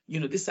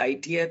 This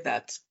idea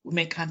that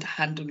women can't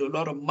handle a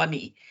lot of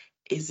money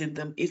it's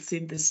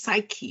in the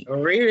psyche.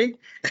 Oh, really?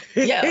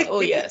 Yeah.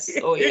 Oh, yes.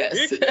 Oh,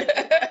 yes.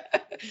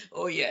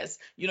 Oh, yes.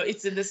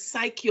 It's in the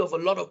psyche of a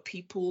lot of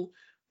people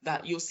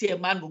that you'll see a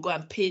man will go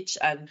and pitch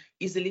and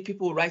easily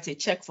people will write a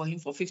check for him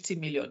for 50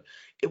 million.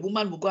 A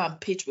woman will go and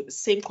pitch with the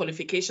same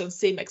qualifications,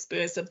 same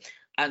experience,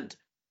 and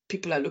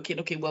people are looking,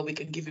 okay, well, we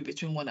can give you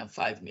between 1 and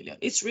 5 million.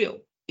 It's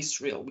real.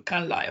 It's real. We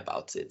can't lie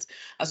about it.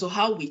 And so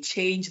how we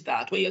change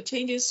that, when you're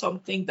changing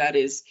something that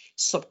is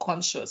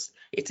subconscious,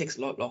 it takes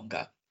a lot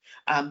longer.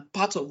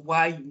 Part of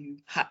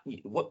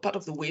part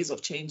of the ways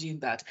of changing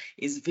that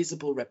is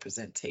visible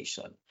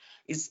representation,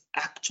 is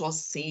actual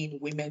seeing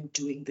women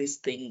doing these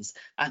things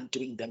and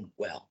doing them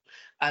well.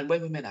 And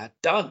when women are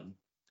done,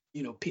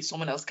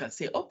 someone else can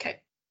say,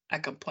 okay, I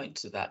can point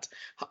to that.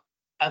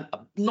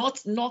 Not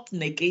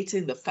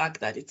negating the fact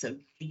that it's a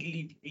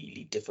really,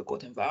 really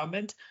difficult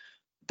environment,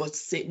 but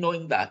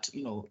knowing that,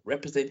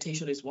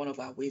 representation is one of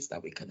our ways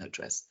that we can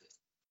address this.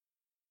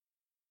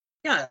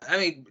 Yeah, I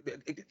mean,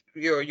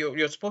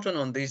 you're spot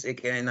on this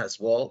again as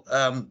well.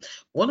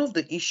 One of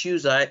the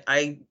issues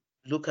I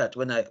look at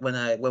when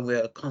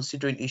we're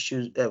considering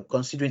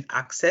considering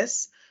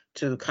access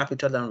to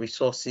capital and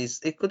resources,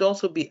 it could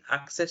also be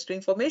access to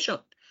information.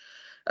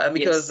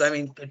 Because, yes. I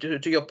mean,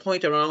 to your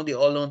point around the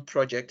All On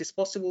project, it's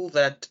possible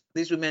that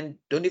these women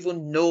don't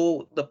even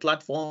know the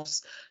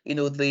platforms,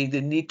 they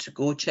need to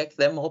go check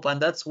them up.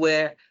 And that's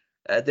where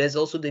there's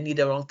also the need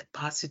around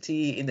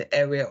capacity in the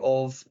area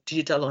of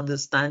digital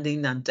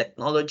understanding and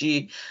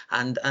technology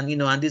and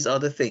these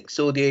other things.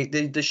 So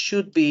they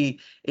should be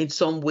in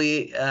some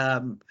way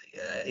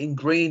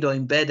ingrained or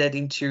embedded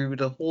into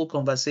the whole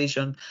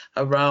conversation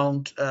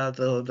around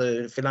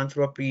the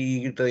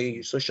philanthropy,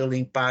 the social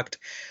impact,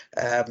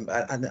 and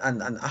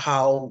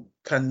how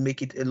can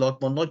make it a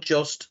lot more, not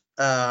just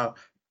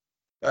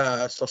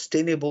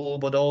sustainable,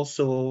 but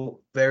also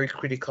very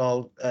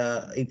critical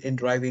in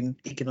driving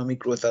economic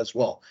growth as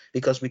well.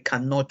 Because we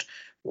cannot,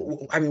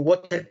 I mean,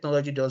 what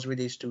technology does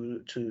really is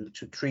to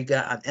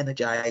trigger and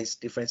energize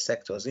different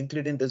sectors,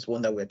 including this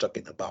one that we're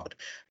talking about.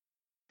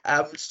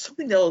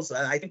 Something else,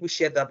 I think we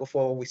shared that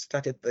before we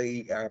started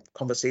the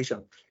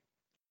conversation.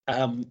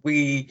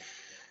 We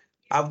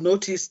have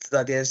noticed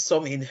that there's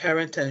some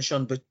inherent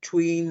tension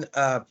between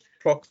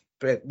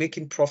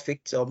making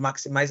profit or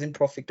maximizing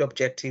profit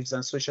objectives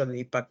and social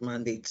impact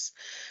mandates,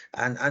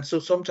 and so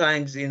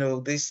sometimes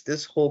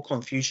this whole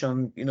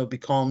confusion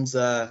becomes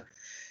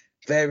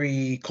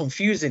very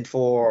confusing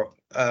for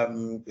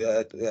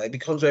it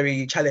becomes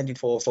very challenging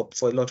for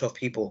a lot of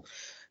people.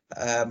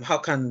 How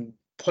can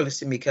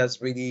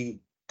policymakers really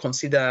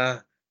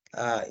consider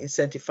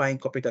incentivizing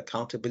corporate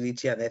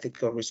accountability and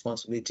ethical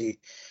responsibility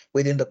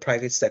within the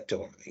private sector,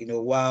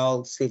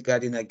 while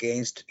safeguarding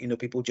against,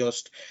 people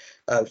just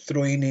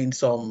throwing in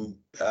some,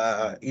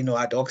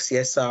 ad hoc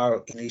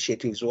CSR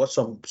initiatives, what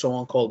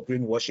someone called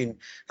greenwashing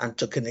and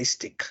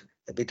tokenistic.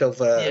 A bit of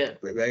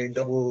very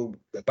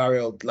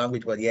double-barreled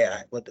language, but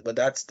yeah, but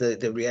that's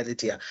the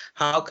reality.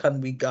 How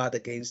can we guard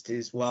against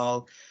this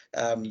while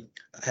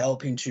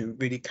helping to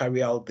really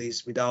carry out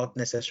this without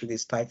necessarily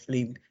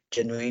stifling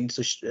genuine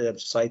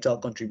societal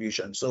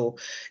contribution? So,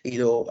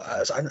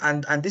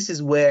 and this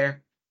is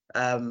where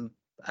in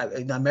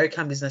the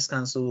American Business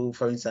Council,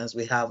 for instance,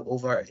 we have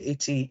over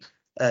 80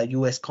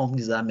 US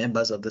companies that are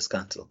members of this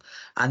council,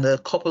 and a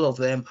couple of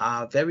them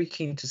are very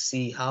keen to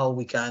see how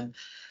we can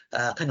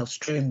kind of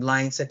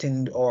streamline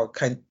setting or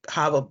can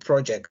have a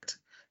project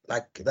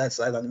like that's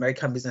an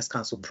American Business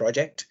Council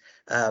project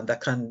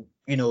that can,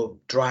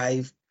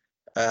 drive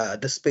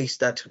the space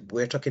that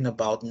we're talking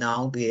about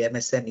now, the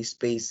MSME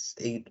space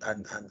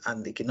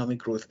and economic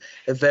growth,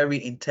 a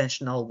very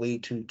intentional way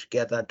to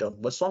get that done.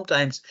 But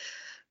sometimes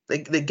they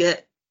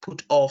get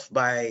put off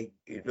by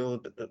the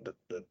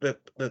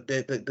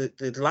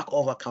lack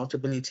of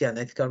accountability and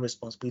ethical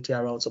responsibility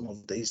around some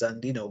of these,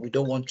 and we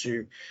don't want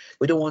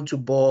to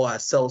bore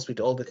ourselves with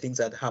all the things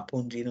that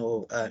happened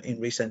in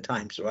recent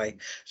times, right?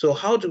 So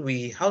how do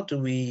we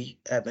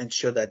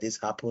ensure that this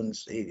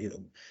happens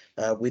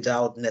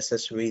without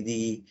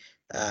necessarily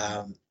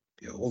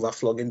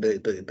overflogging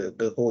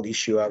the whole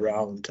issue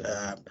around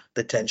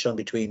the tension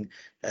between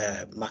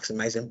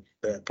maximizing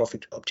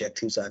profit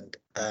objectives and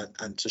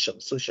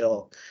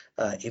social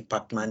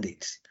impact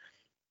mandates?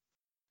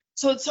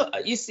 So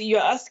you see, you're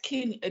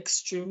asking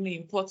extremely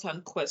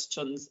important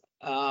questions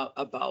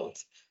about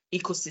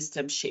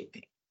ecosystem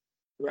shaping,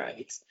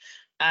 right?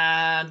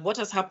 And what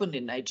has happened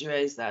in Nigeria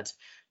is that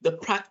the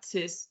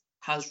practice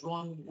has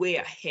run way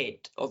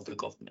ahead of the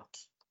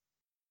government.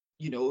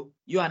 You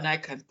and I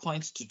can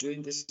point to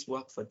doing this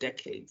work for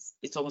decades.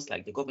 It's almost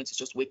like the government is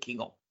just waking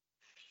up.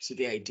 to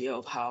the idea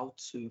of how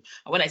to, and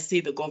when I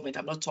say the government,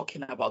 I'm not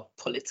talking about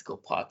political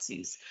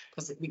parties,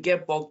 because we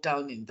get bogged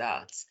down in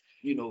that,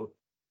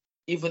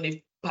 even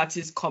if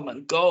parties come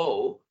and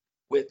go,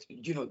 with,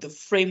 the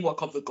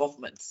framework of the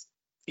government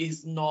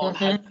is not,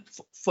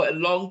 for a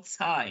long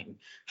time,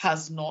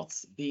 has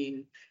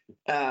been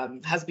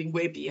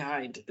way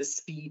behind the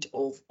speed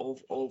of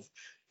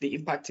the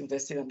impact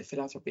investing and the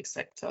philanthropic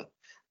sector.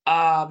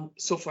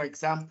 So, for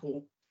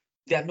example,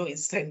 there are no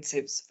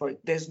incentives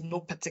there's no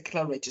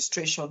particular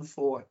registration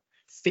for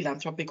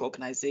philanthropic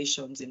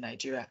organizations in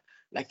Nigeria.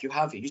 Like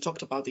you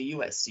talked about the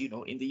US,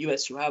 in the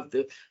US you have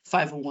the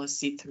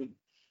 501c3,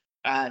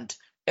 and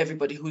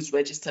everybody who's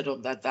registered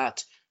on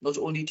that, not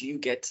only do you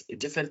get a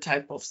different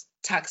type of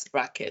tax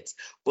brackets,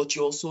 but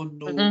you also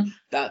know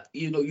that,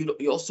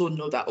 you also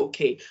know that,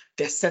 okay,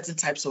 there's certain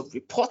types of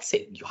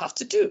reporting you have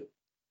to do,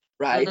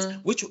 right?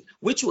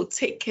 Which will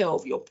take care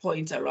of your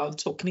point around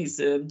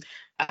tokenism,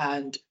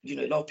 and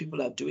a lot of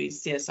people are doing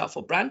CSR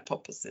for brand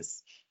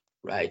purposes,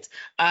 right?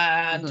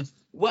 And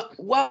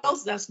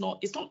whilst it's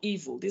not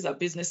evil, these are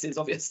businesses,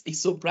 obviously,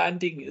 so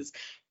branding is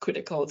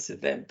critical to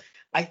them.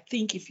 I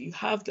think if you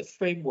have the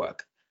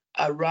framework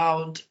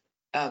around,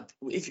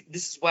 if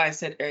this is why I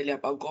said earlier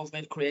about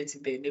government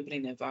creating the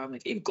enabling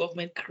environment, if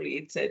government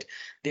created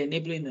the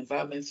enabling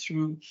environment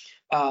through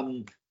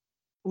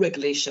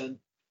regulation,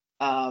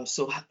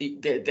 so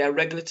there are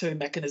regulatory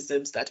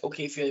mechanisms that,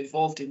 okay, if you're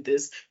involved in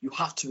this, you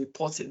have to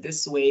report in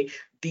this way.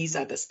 These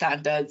are the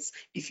standards.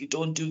 If you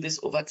don't do this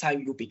over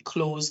time, you'll be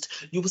closed.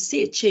 You will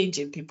see a change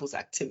in people's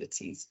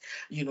activities,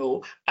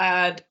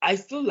 and I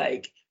feel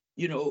like,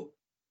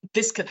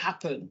 this can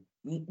happen.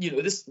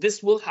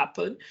 This will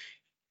happen.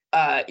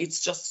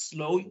 It's just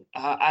slow.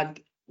 And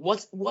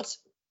what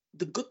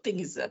the good thing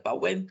is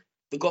about when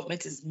the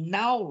government is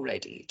now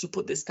ready to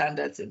put the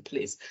standards in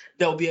place,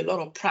 there'll be a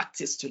lot of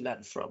practice to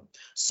learn from.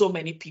 So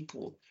many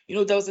people,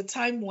 there was a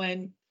time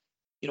when,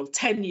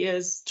 10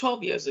 years,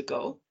 12 years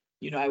ago,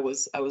 I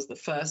was the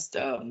first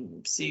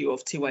CEO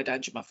of T.Y.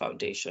 Danjuma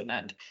Foundation,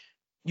 and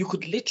you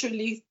could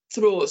literally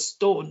throw a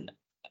stone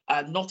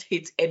and not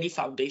hit any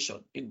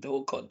foundation in the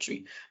whole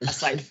country,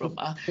 aside from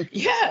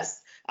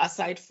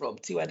aside from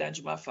T.Y.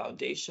 Danjuma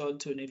Foundation,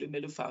 Tony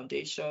Lumelu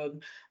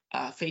Foundation,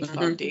 Faith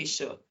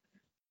Foundation,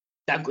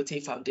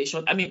 Dangote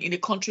Foundation. I mean, in a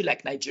country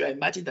like Nigeria,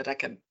 imagine that I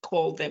can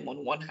call them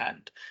on one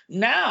hand.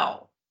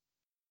 Now,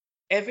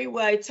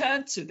 everywhere I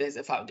turn to, there's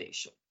a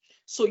foundation.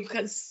 So you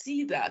can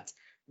see that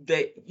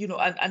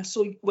and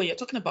so when you're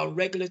talking about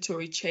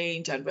regulatory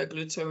change and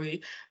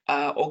regulatory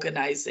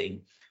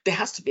organizing, there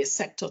has to be a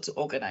sector to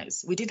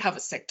organize. We didn't have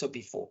a sector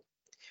before.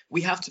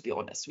 We have to be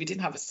honest. We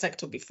didn't have a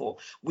sector before.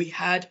 We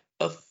had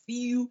a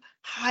few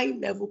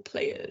high-level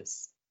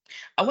players.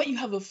 And when you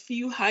have a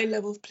few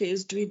high-level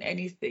players doing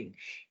anything,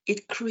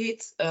 it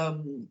creates a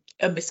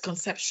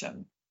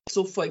misconception.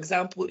 So, for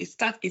example,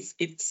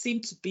 it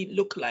seemed to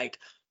look like,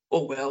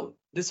 oh, well,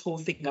 this whole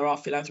thing around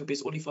philanthropy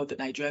is only for the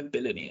Nigerian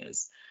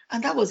billionaires.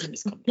 And that was a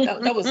misconception.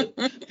 That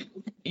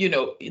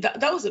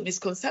was a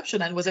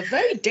misconception, and it was a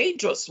very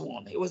dangerous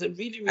one. It was a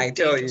really, really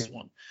dangerous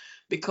one,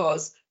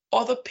 because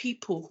other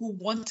people who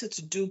wanted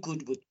to do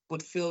good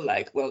would feel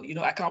like, well,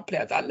 I can't play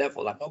at that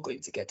level. I'm not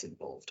going to get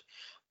involved.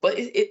 But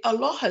a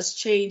lot has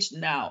changed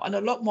now, and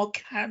a lot more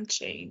can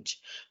change,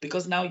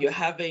 because now you're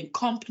having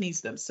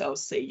companies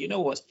themselves say, you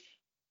know what,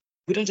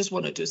 we don't just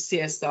want to do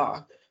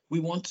CSR. We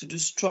want to do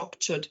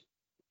structured,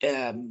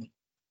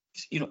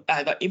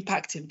 either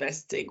impact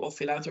investing or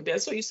philanthropy.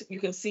 And so you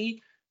can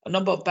see a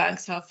number of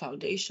banks have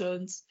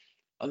foundations,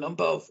 a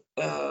number of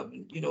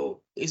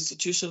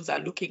institutions are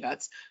looking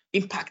at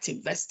impact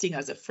investing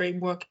as a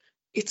framework.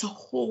 It's a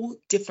whole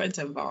different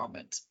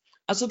environment.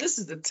 And so this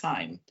is the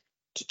time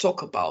to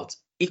talk about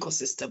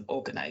ecosystem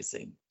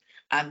organizing.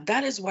 And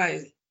that is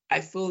why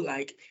I feel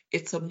like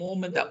it's a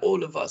moment that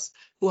all of us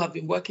who have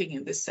been working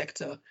in this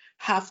sector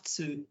have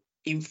to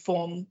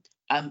inform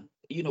and,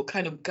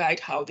 kind of guide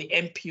how the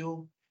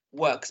MPO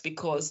works,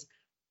 because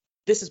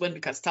this is when we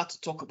can start to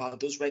talk about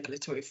those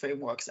regulatory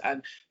frameworks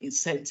and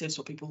incentives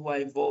for people who are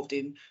involved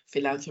in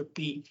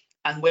philanthropy.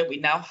 And when we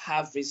now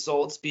have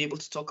results, be able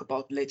to talk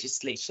about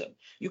legislation.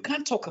 You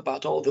can't talk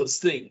about all those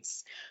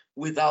things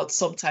without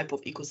some type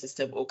of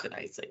ecosystem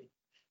organizing.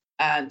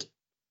 And,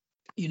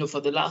 for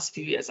the last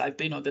few years, I've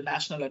been on the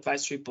National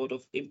Advisory Board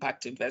of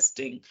Impact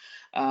Investing,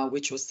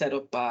 which was set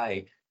up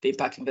by the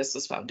Impact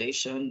Investors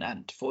Foundation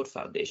and Ford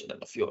Foundation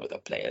and a few other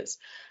players.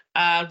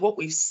 And what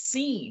we've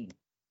seen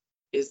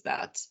is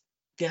that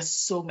there are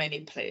so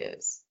many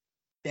players.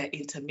 There are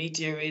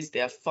intermediaries,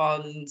 there are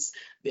funds,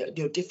 there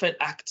are different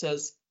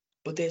actors,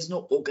 but there's no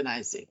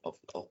organizing of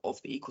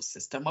the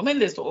ecosystem. I mean,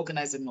 there's no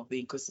organizing of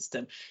the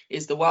ecosystem.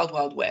 It's the wild,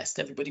 wild west.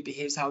 Everybody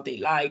behaves how they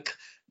like.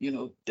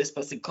 This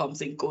person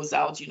comes in, goes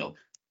out.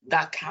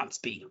 That can't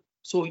be.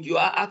 So you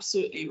are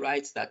absolutely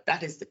right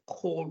that is the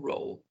core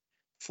role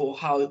for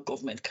how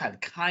government can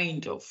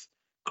kind of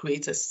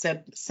create a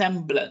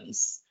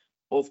semblance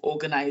of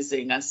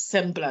organizing and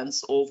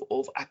semblance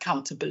of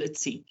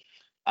accountability.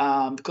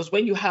 Because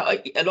when you have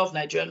a lot of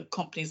Nigerian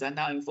companies are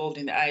now involved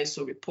in the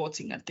ISO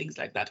reporting and things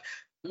like that,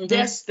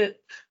 There's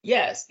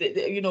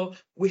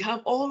we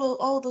have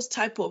all those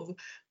type of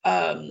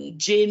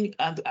Jane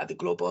at the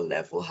global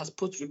level has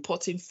put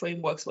reporting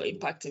frameworks for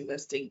impact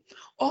investing.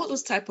 All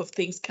those type of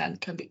things can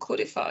be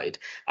codified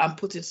and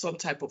put in some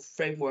type of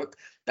framework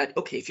that,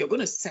 okay, if you're going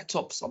to set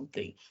up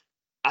something,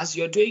 as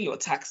you're doing your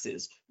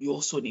taxes, you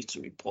also need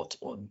to report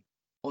on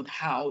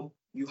how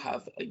you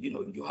have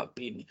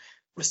been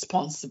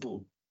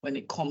responsible when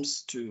it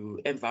comes to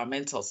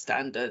environmental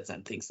standards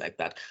and things like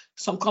that.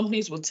 Some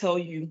companies will tell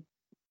you,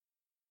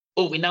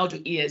 oh, we now do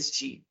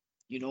ESG,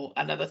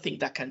 another thing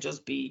that can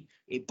just be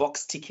a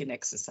box ticking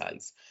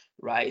exercise,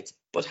 right?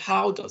 But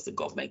how does the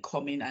government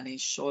come in and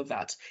ensure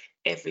that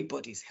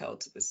everybody's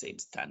held to the same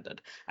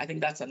standard? I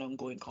think that's an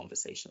ongoing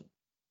conversation.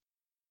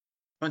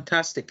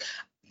 Fantastic.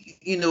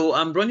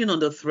 I'm running on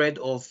the thread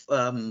of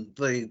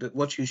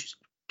what you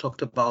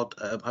talked about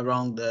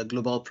around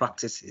global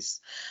practices,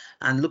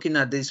 and looking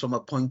at this from a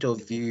point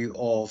of view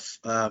of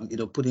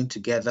putting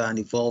together and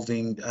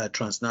evolving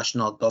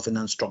transnational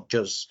governance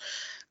structures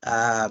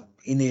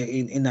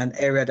in an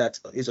area that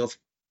is of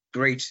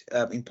great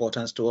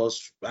importance to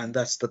us, and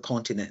that's the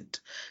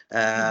continent.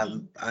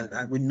 And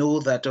we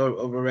know that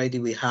already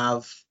we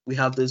have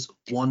this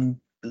one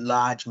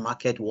large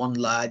market, one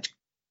large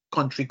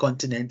country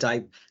continent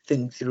type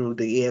thing through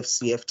the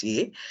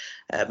AFCFTA.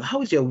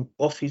 How is your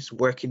office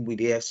working with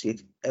the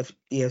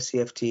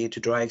AFCFTA to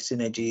drive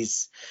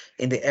synergies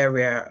in the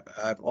area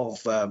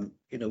of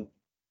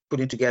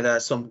putting together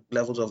some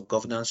levels of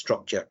governance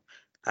structure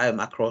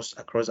across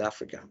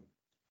Africa?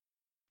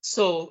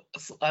 So,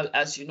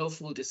 as you know,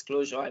 full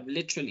disclosure, I'm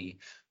literally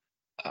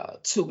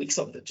 2 weeks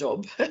on the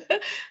job,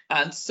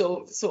 and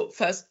so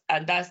first,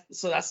 and that's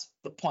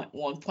the point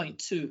one. Point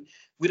two,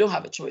 we don't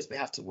have a choice; we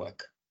have to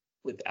work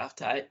with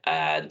AFTA.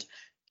 And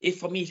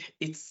for me,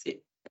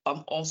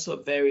 I'm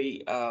also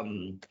very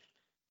I'm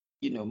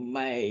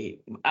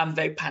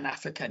very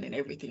Pan-African in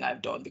everything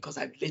I've done, because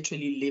I've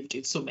literally lived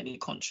in so many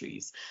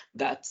countries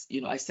that,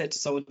 I said to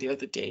someone the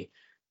other day,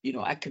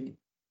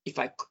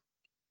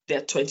 there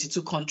are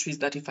 22 countries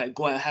that if I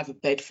go, I have a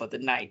bed for the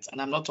night,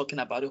 and I'm not talking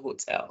about a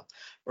hotel,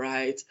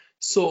 right?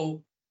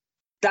 So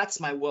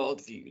that's my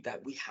worldview,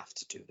 that we have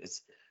to do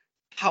this.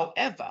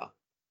 However,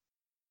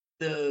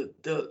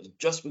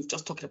 we've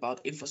just talked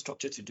about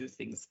infrastructure to do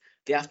things.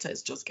 The AFTA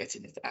is just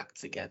getting its act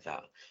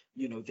together.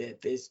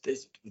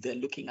 They're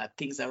looking at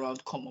things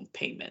around common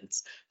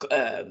payments,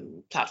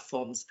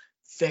 platforms.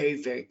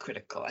 Very, very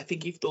critical. I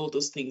think if all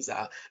those things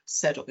are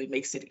set up, it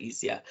makes it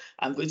easier.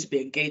 I'm going to be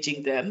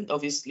engaging them,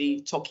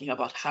 obviously talking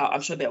about how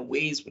I'm sure there are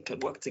ways we can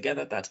work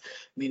together that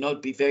may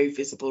not be very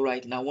visible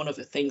right now. One of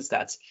the things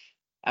that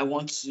I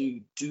want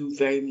to do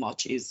very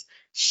much is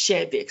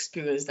share the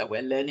experience that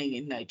we're learning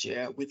in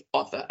Nigeria with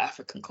other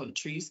African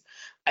countries.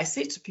 I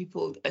say to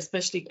people,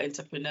 especially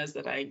entrepreneurs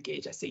that I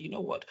engage, I say, you know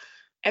what?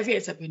 Every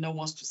entrepreneur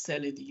wants to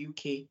sell in the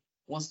UK,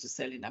 wants to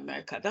sell in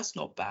America. That's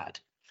not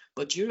bad.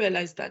 But do you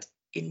realize that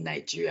in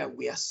Nigeria,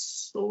 we are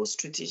so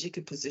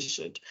strategically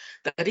positioned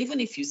that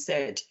even if you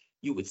said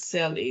you would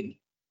sell in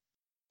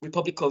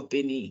Republic of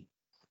Benin,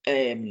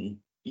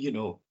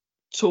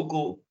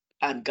 Togo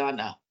and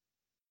Ghana,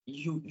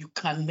 you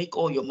can make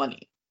all your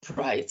money,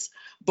 right?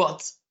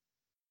 But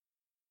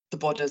the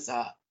borders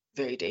are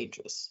very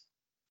dangerous.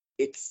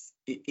 It's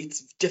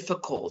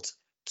difficult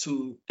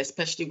to,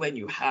 especially when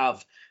you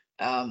have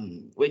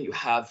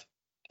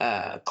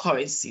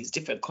currencies,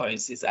 different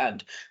currencies,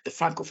 and the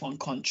Francophone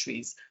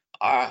countries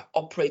are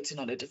operating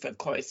on a different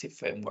currency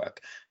framework,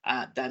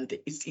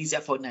 it's easier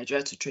for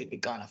Nigeria to trade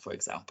with Ghana, for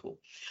example.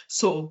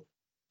 So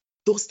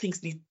those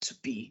things need to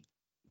be,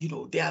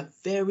 they are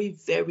very,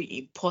 very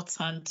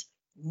important,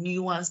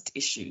 nuanced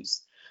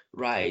issues,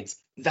 right?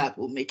 That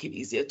will make it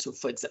easier to,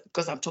 for example,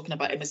 because I'm talking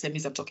about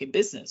MSMEs, I'm talking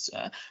business,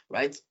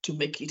 right? To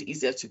make it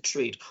easier to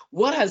trade.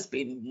 What has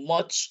been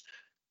much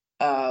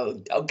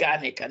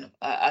organic and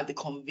the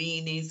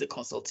convenings, the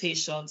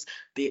consultations,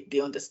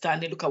 the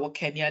understanding. Look at what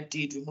Kenya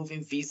did,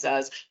 removing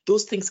visas.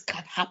 Those things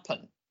can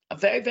happen.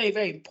 Very, very,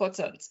 very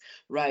important,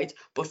 right?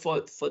 But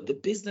for the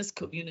business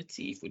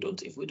community, if we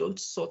don't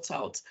sort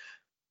out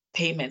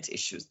payment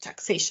issues,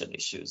 taxation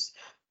issues,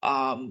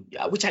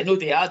 which I know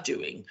they are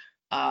doing,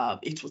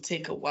 it will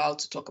take a while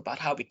to talk about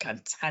how we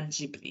can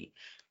tangibly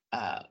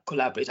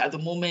collaborate. At the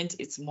moment,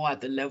 it's more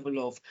at the level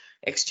of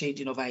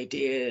exchanging of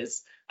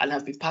ideas, and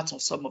I've been part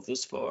of some of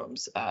those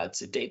forums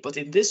to date. But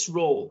in this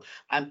role,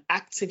 I'm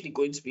actively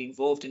going to be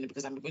involved in it,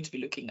 because I'm going to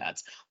be looking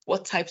at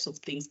what types of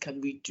things can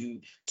we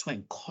do to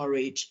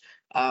encourage,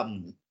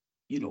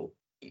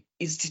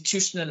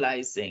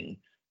 institutionalizing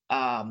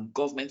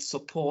government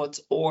support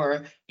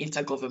or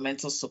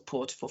intergovernmental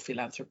support for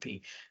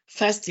philanthropy.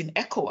 First in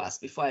ECOWAS,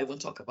 before I even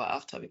talk about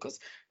AFTA, because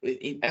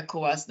in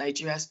ECOWAS,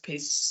 Nigeria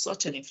plays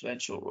such an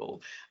influential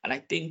role. And I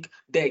think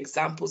the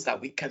examples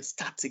that we can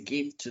start to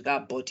give to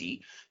that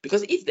body,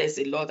 because if there's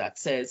a law that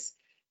says,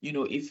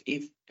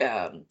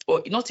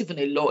 or not even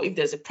a law, if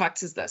there's a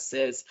practice that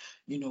says,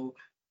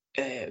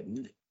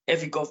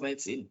 every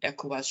government in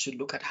ECOWAS should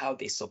look at how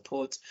they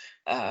support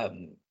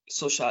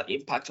social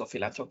impact or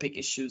philanthropic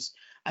issues.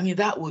 I mean,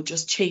 that will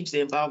just change the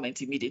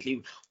environment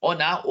immediately.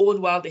 On our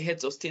own, while the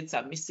heads of states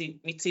are meeting,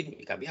 we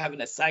can be having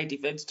a side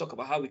event to talk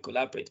about how we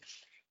collaborate.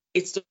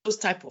 It's those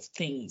type of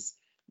things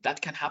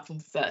that can happen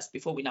first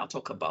before we now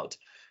talk about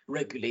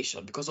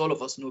regulation, because all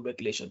of us know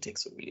regulation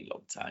takes a really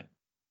long time.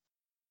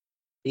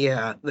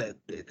 Yeah,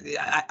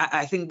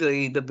 I think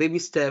the baby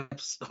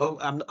steps,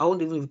 I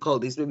won't even call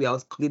this, maybe I'll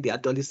call it the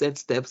adolescent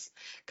steps,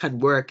 can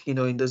work,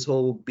 in this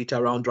whole bit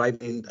around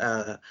driving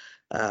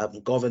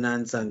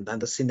governance and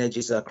the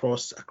synergies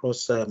across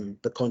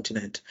the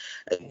continent.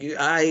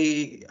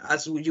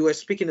 As you were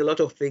speaking, a lot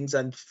of things,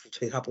 and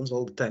it happens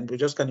all the time, we're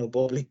just kind of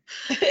bubbling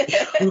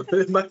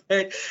in my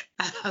head.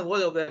 And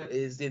one of them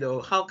is,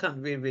 how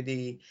can we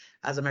really,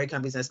 as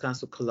American Business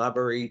Council,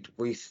 collaborate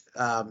with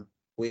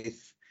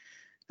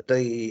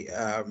the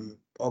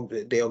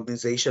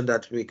organization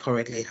that we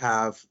currently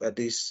have,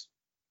 this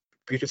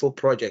beautiful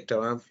project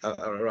around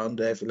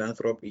the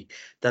philanthropy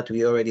that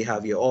we already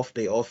have here off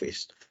the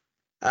office.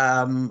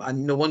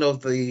 And one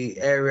of the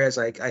areas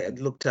I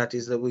looked at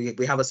is that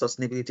we have a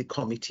sustainability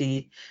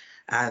committee,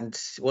 and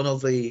one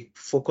of the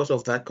focus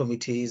of that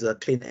committee is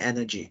clean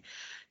energy.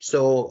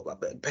 So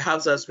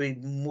perhaps as we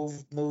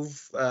move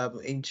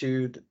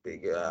into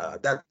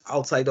that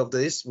outside of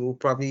this,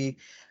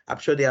 I'm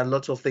sure there are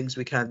lots of things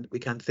we can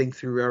think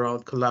through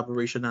around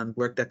collaboration and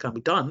work that can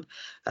be done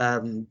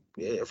from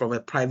a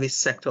private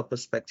sector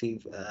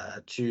perspective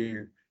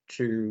to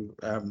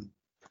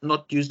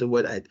not use the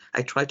word.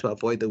 I try to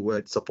avoid the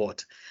word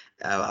support.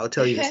 I'll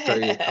tell you a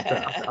story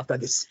after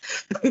this.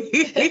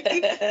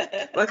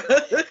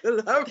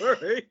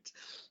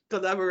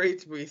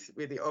 Collaborate with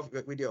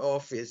the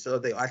office, or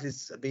at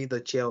least be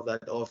the chair of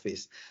that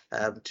office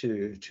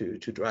to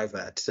drive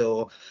that.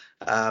 So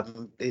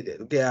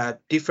there are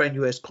different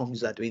US companies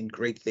that are doing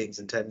great things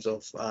in terms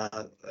of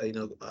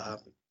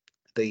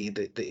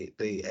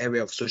the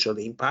area of social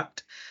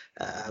impact,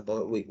 but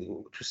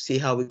to see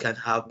how we can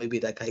have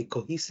maybe like a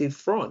cohesive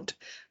front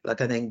that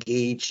can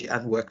engage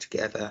and work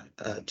together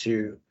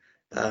to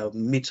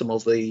meet some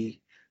of the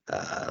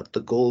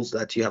goals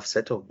that you have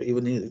set up,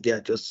 even if they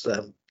are just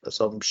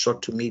some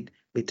short to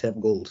mid-term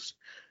goals,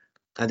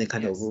 and then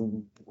kind of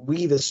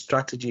weave a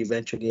strategy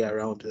eventually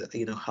around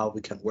how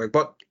we can work.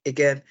 But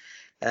again,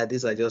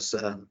 these are just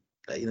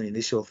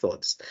initial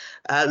thoughts.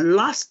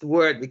 Last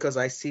word, because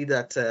I see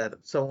that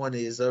someone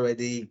is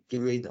already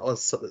giving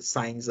us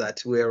signs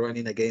that we're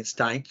running against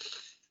time.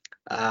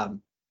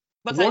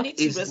 But I need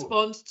to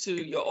respond to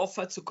your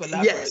offer to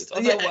collaborate. Yes,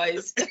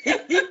 otherwise,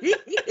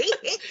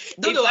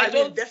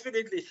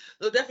 definitely.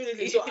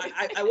 So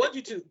I want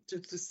you to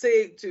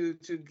say to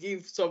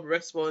give some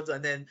response,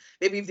 and then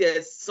maybe if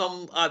there's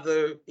some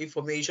other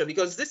information,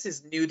 because this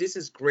is new, this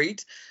is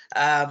great,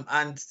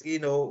 and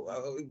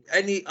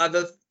any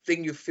other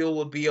thing you feel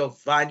would be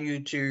of value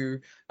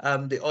to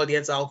the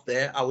audience out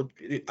there, I would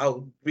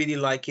really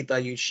like it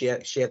that you share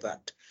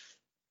that.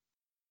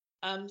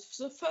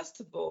 So first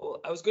of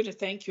all, I was going to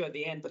thank you at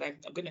the end, but I'm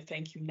going to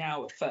thank you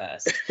now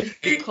first,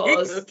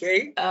 because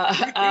okay.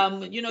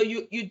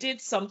 You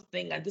did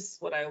something, and this is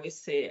what I always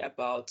say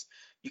about,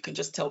 you can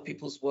just tell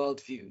people's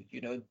worldview.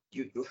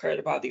 You heard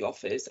about the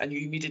office and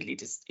you immediately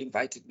just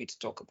invited me to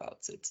talk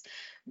about it.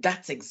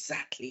 That's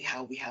exactly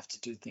how we have to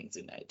do things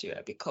in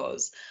Nigeria,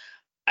 because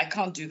I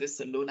can't do this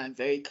alone. I'm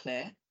very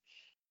clear.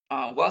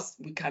 Whilst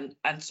we can,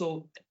 and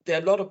so there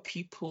are a lot of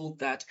people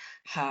that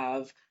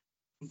have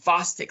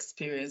vast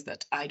experience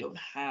that I don't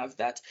have,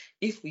 that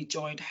if we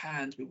joined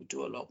hands, we would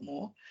do a lot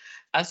more.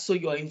 And so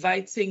you're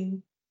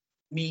inviting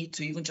me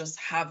to even just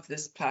have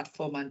this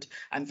platform, and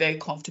I'm very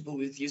comfortable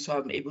with you, so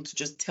I'm able to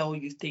just tell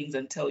you things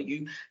and tell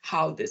you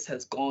how this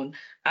has gone.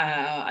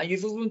 And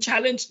you've even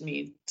challenged me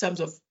in terms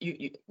of,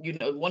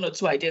 one or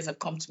two ideas have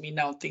come to me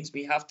now, things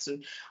we have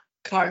to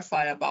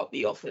clarify about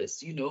the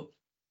office,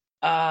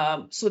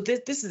 So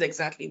this is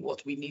exactly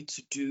what we need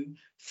to do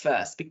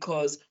first,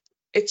 because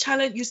a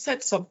challenge, you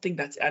said something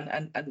that,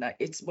 and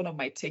it's one of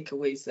my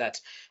takeaways,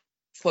 that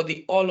for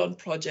the all-on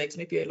projects,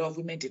 maybe a lot of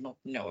women did not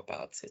know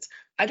about it.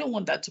 I don't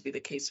want that to be the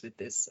case with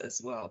this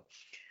as well.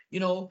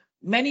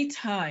 Many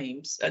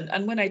times,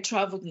 and when I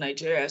traveled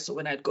Nigeria, so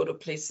when I'd go to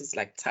places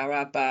like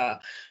Taraba,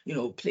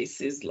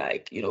 places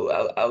like,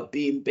 I'll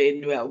be in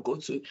Benue,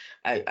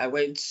 I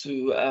went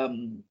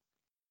to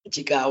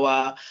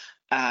Jigawa,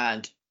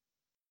 and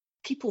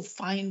people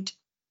find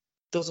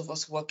those of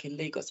us who work in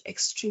Lagos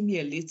extremely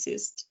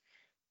elitist,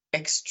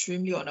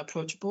 extremely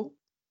unapproachable.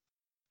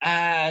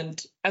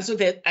 And so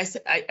that I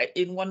said, I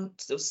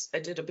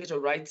did a bit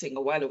of writing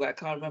a while ago, I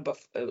can't remember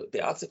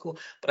the article,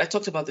 but I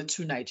talked about the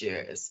two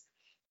Nigerias,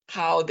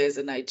 how there's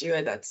a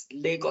Nigeria that's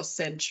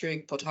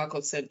Lagos-centric, Port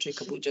Harcourt-centric,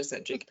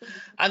 Abuja-centric,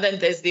 and then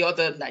there's the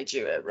other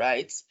Nigeria,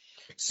 right?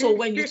 So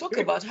when you talk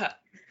about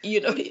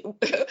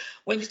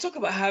when you talk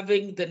about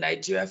having the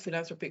Nigeria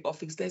Philanthropic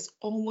Office, there's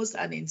almost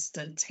an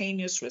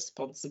instantaneous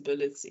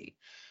responsibility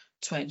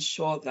to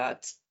ensure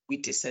that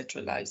we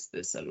decentralize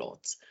this a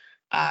lot.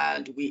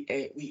 and we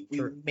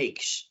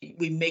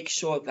make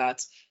sure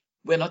that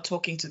we're not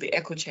talking to the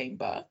echo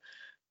chamber.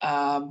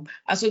 And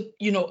so,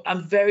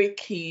 I'm very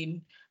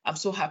keen. I'm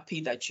so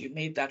happy that you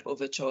made that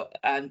overture,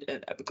 and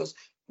because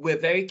we're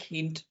very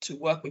keen to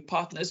work with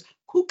partners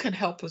who can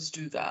help us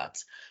do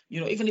that.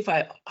 Even if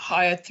I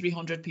hired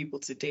 300 people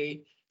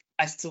today,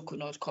 I still could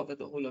not cover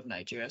the whole of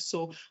Nigeria.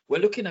 So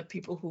we're looking at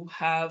people who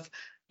have,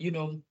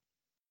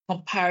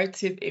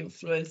 comparative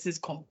influences,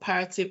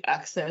 comparative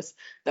access,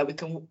 that we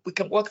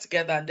can work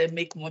together and then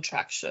make more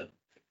traction.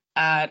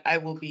 And I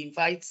will be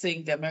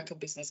inviting the American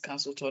Business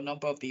Council to a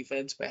number of the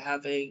events we're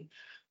having,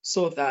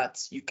 so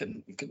that you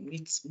can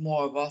meet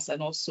more of us,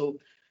 and also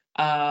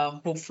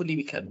hopefully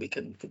we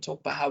can talk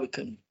about how we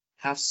can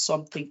have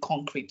something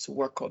concrete to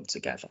work on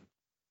together.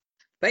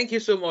 Thank you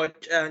so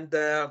much. And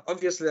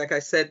obviously, like I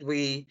said,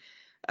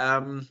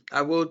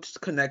 I will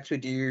connect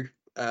with you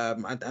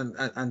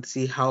and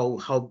see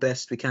how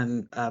best we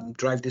can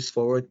drive this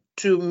forward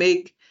to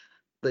make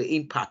the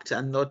impact,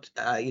 and not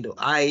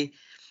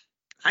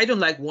I don't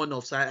like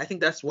one-offs. I think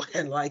that's why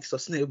I like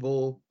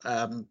sustainable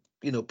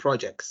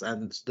projects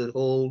and the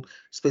whole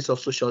space of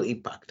social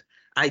impact.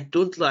 I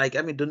don't like,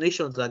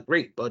 donations are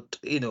great, but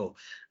I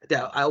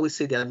always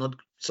say they are not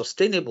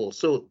sustainable.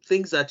 So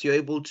things that you're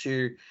able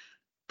to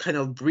kind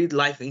of breathe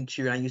life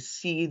into, and you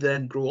see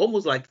them grow,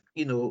 almost like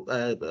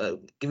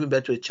giving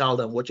birth to a child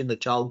and watching the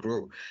child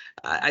grow.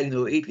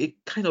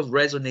 It kind of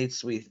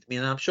resonates with me,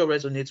 and I'm sure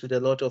resonates with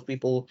a lot of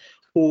people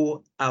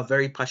who are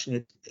very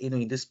passionate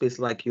in this space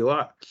like you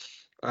are.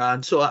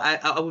 And so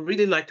I would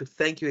really like to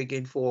thank you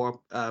again for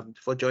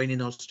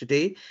joining us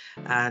today,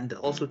 and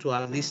also to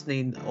our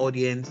listening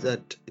audience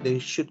that they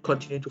should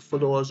continue to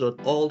follow us on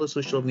all the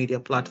social media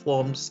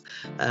platforms,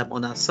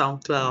 on our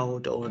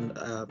SoundCloud,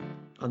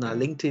 on our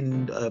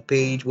LinkedIn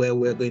page, where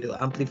we're going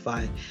to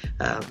amplify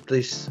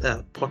this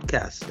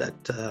podcast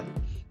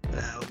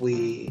that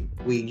we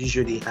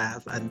usually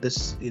have, and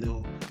this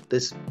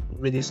this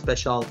really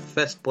special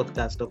first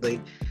podcast of the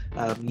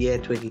year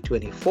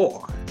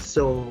 2024.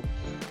 So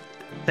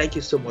thank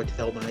you so much,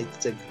 Thelma.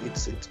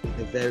 It's been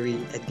a very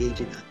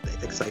engaging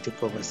and exciting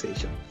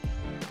conversation.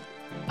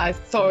 I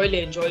thoroughly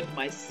enjoyed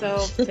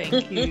myself.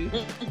 Thank you.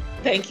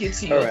 Thank you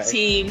to your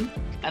team,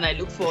 and I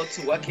look forward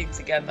to working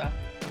together.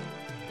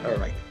 All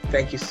right.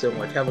 Thank you so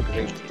much. Have a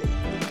great day.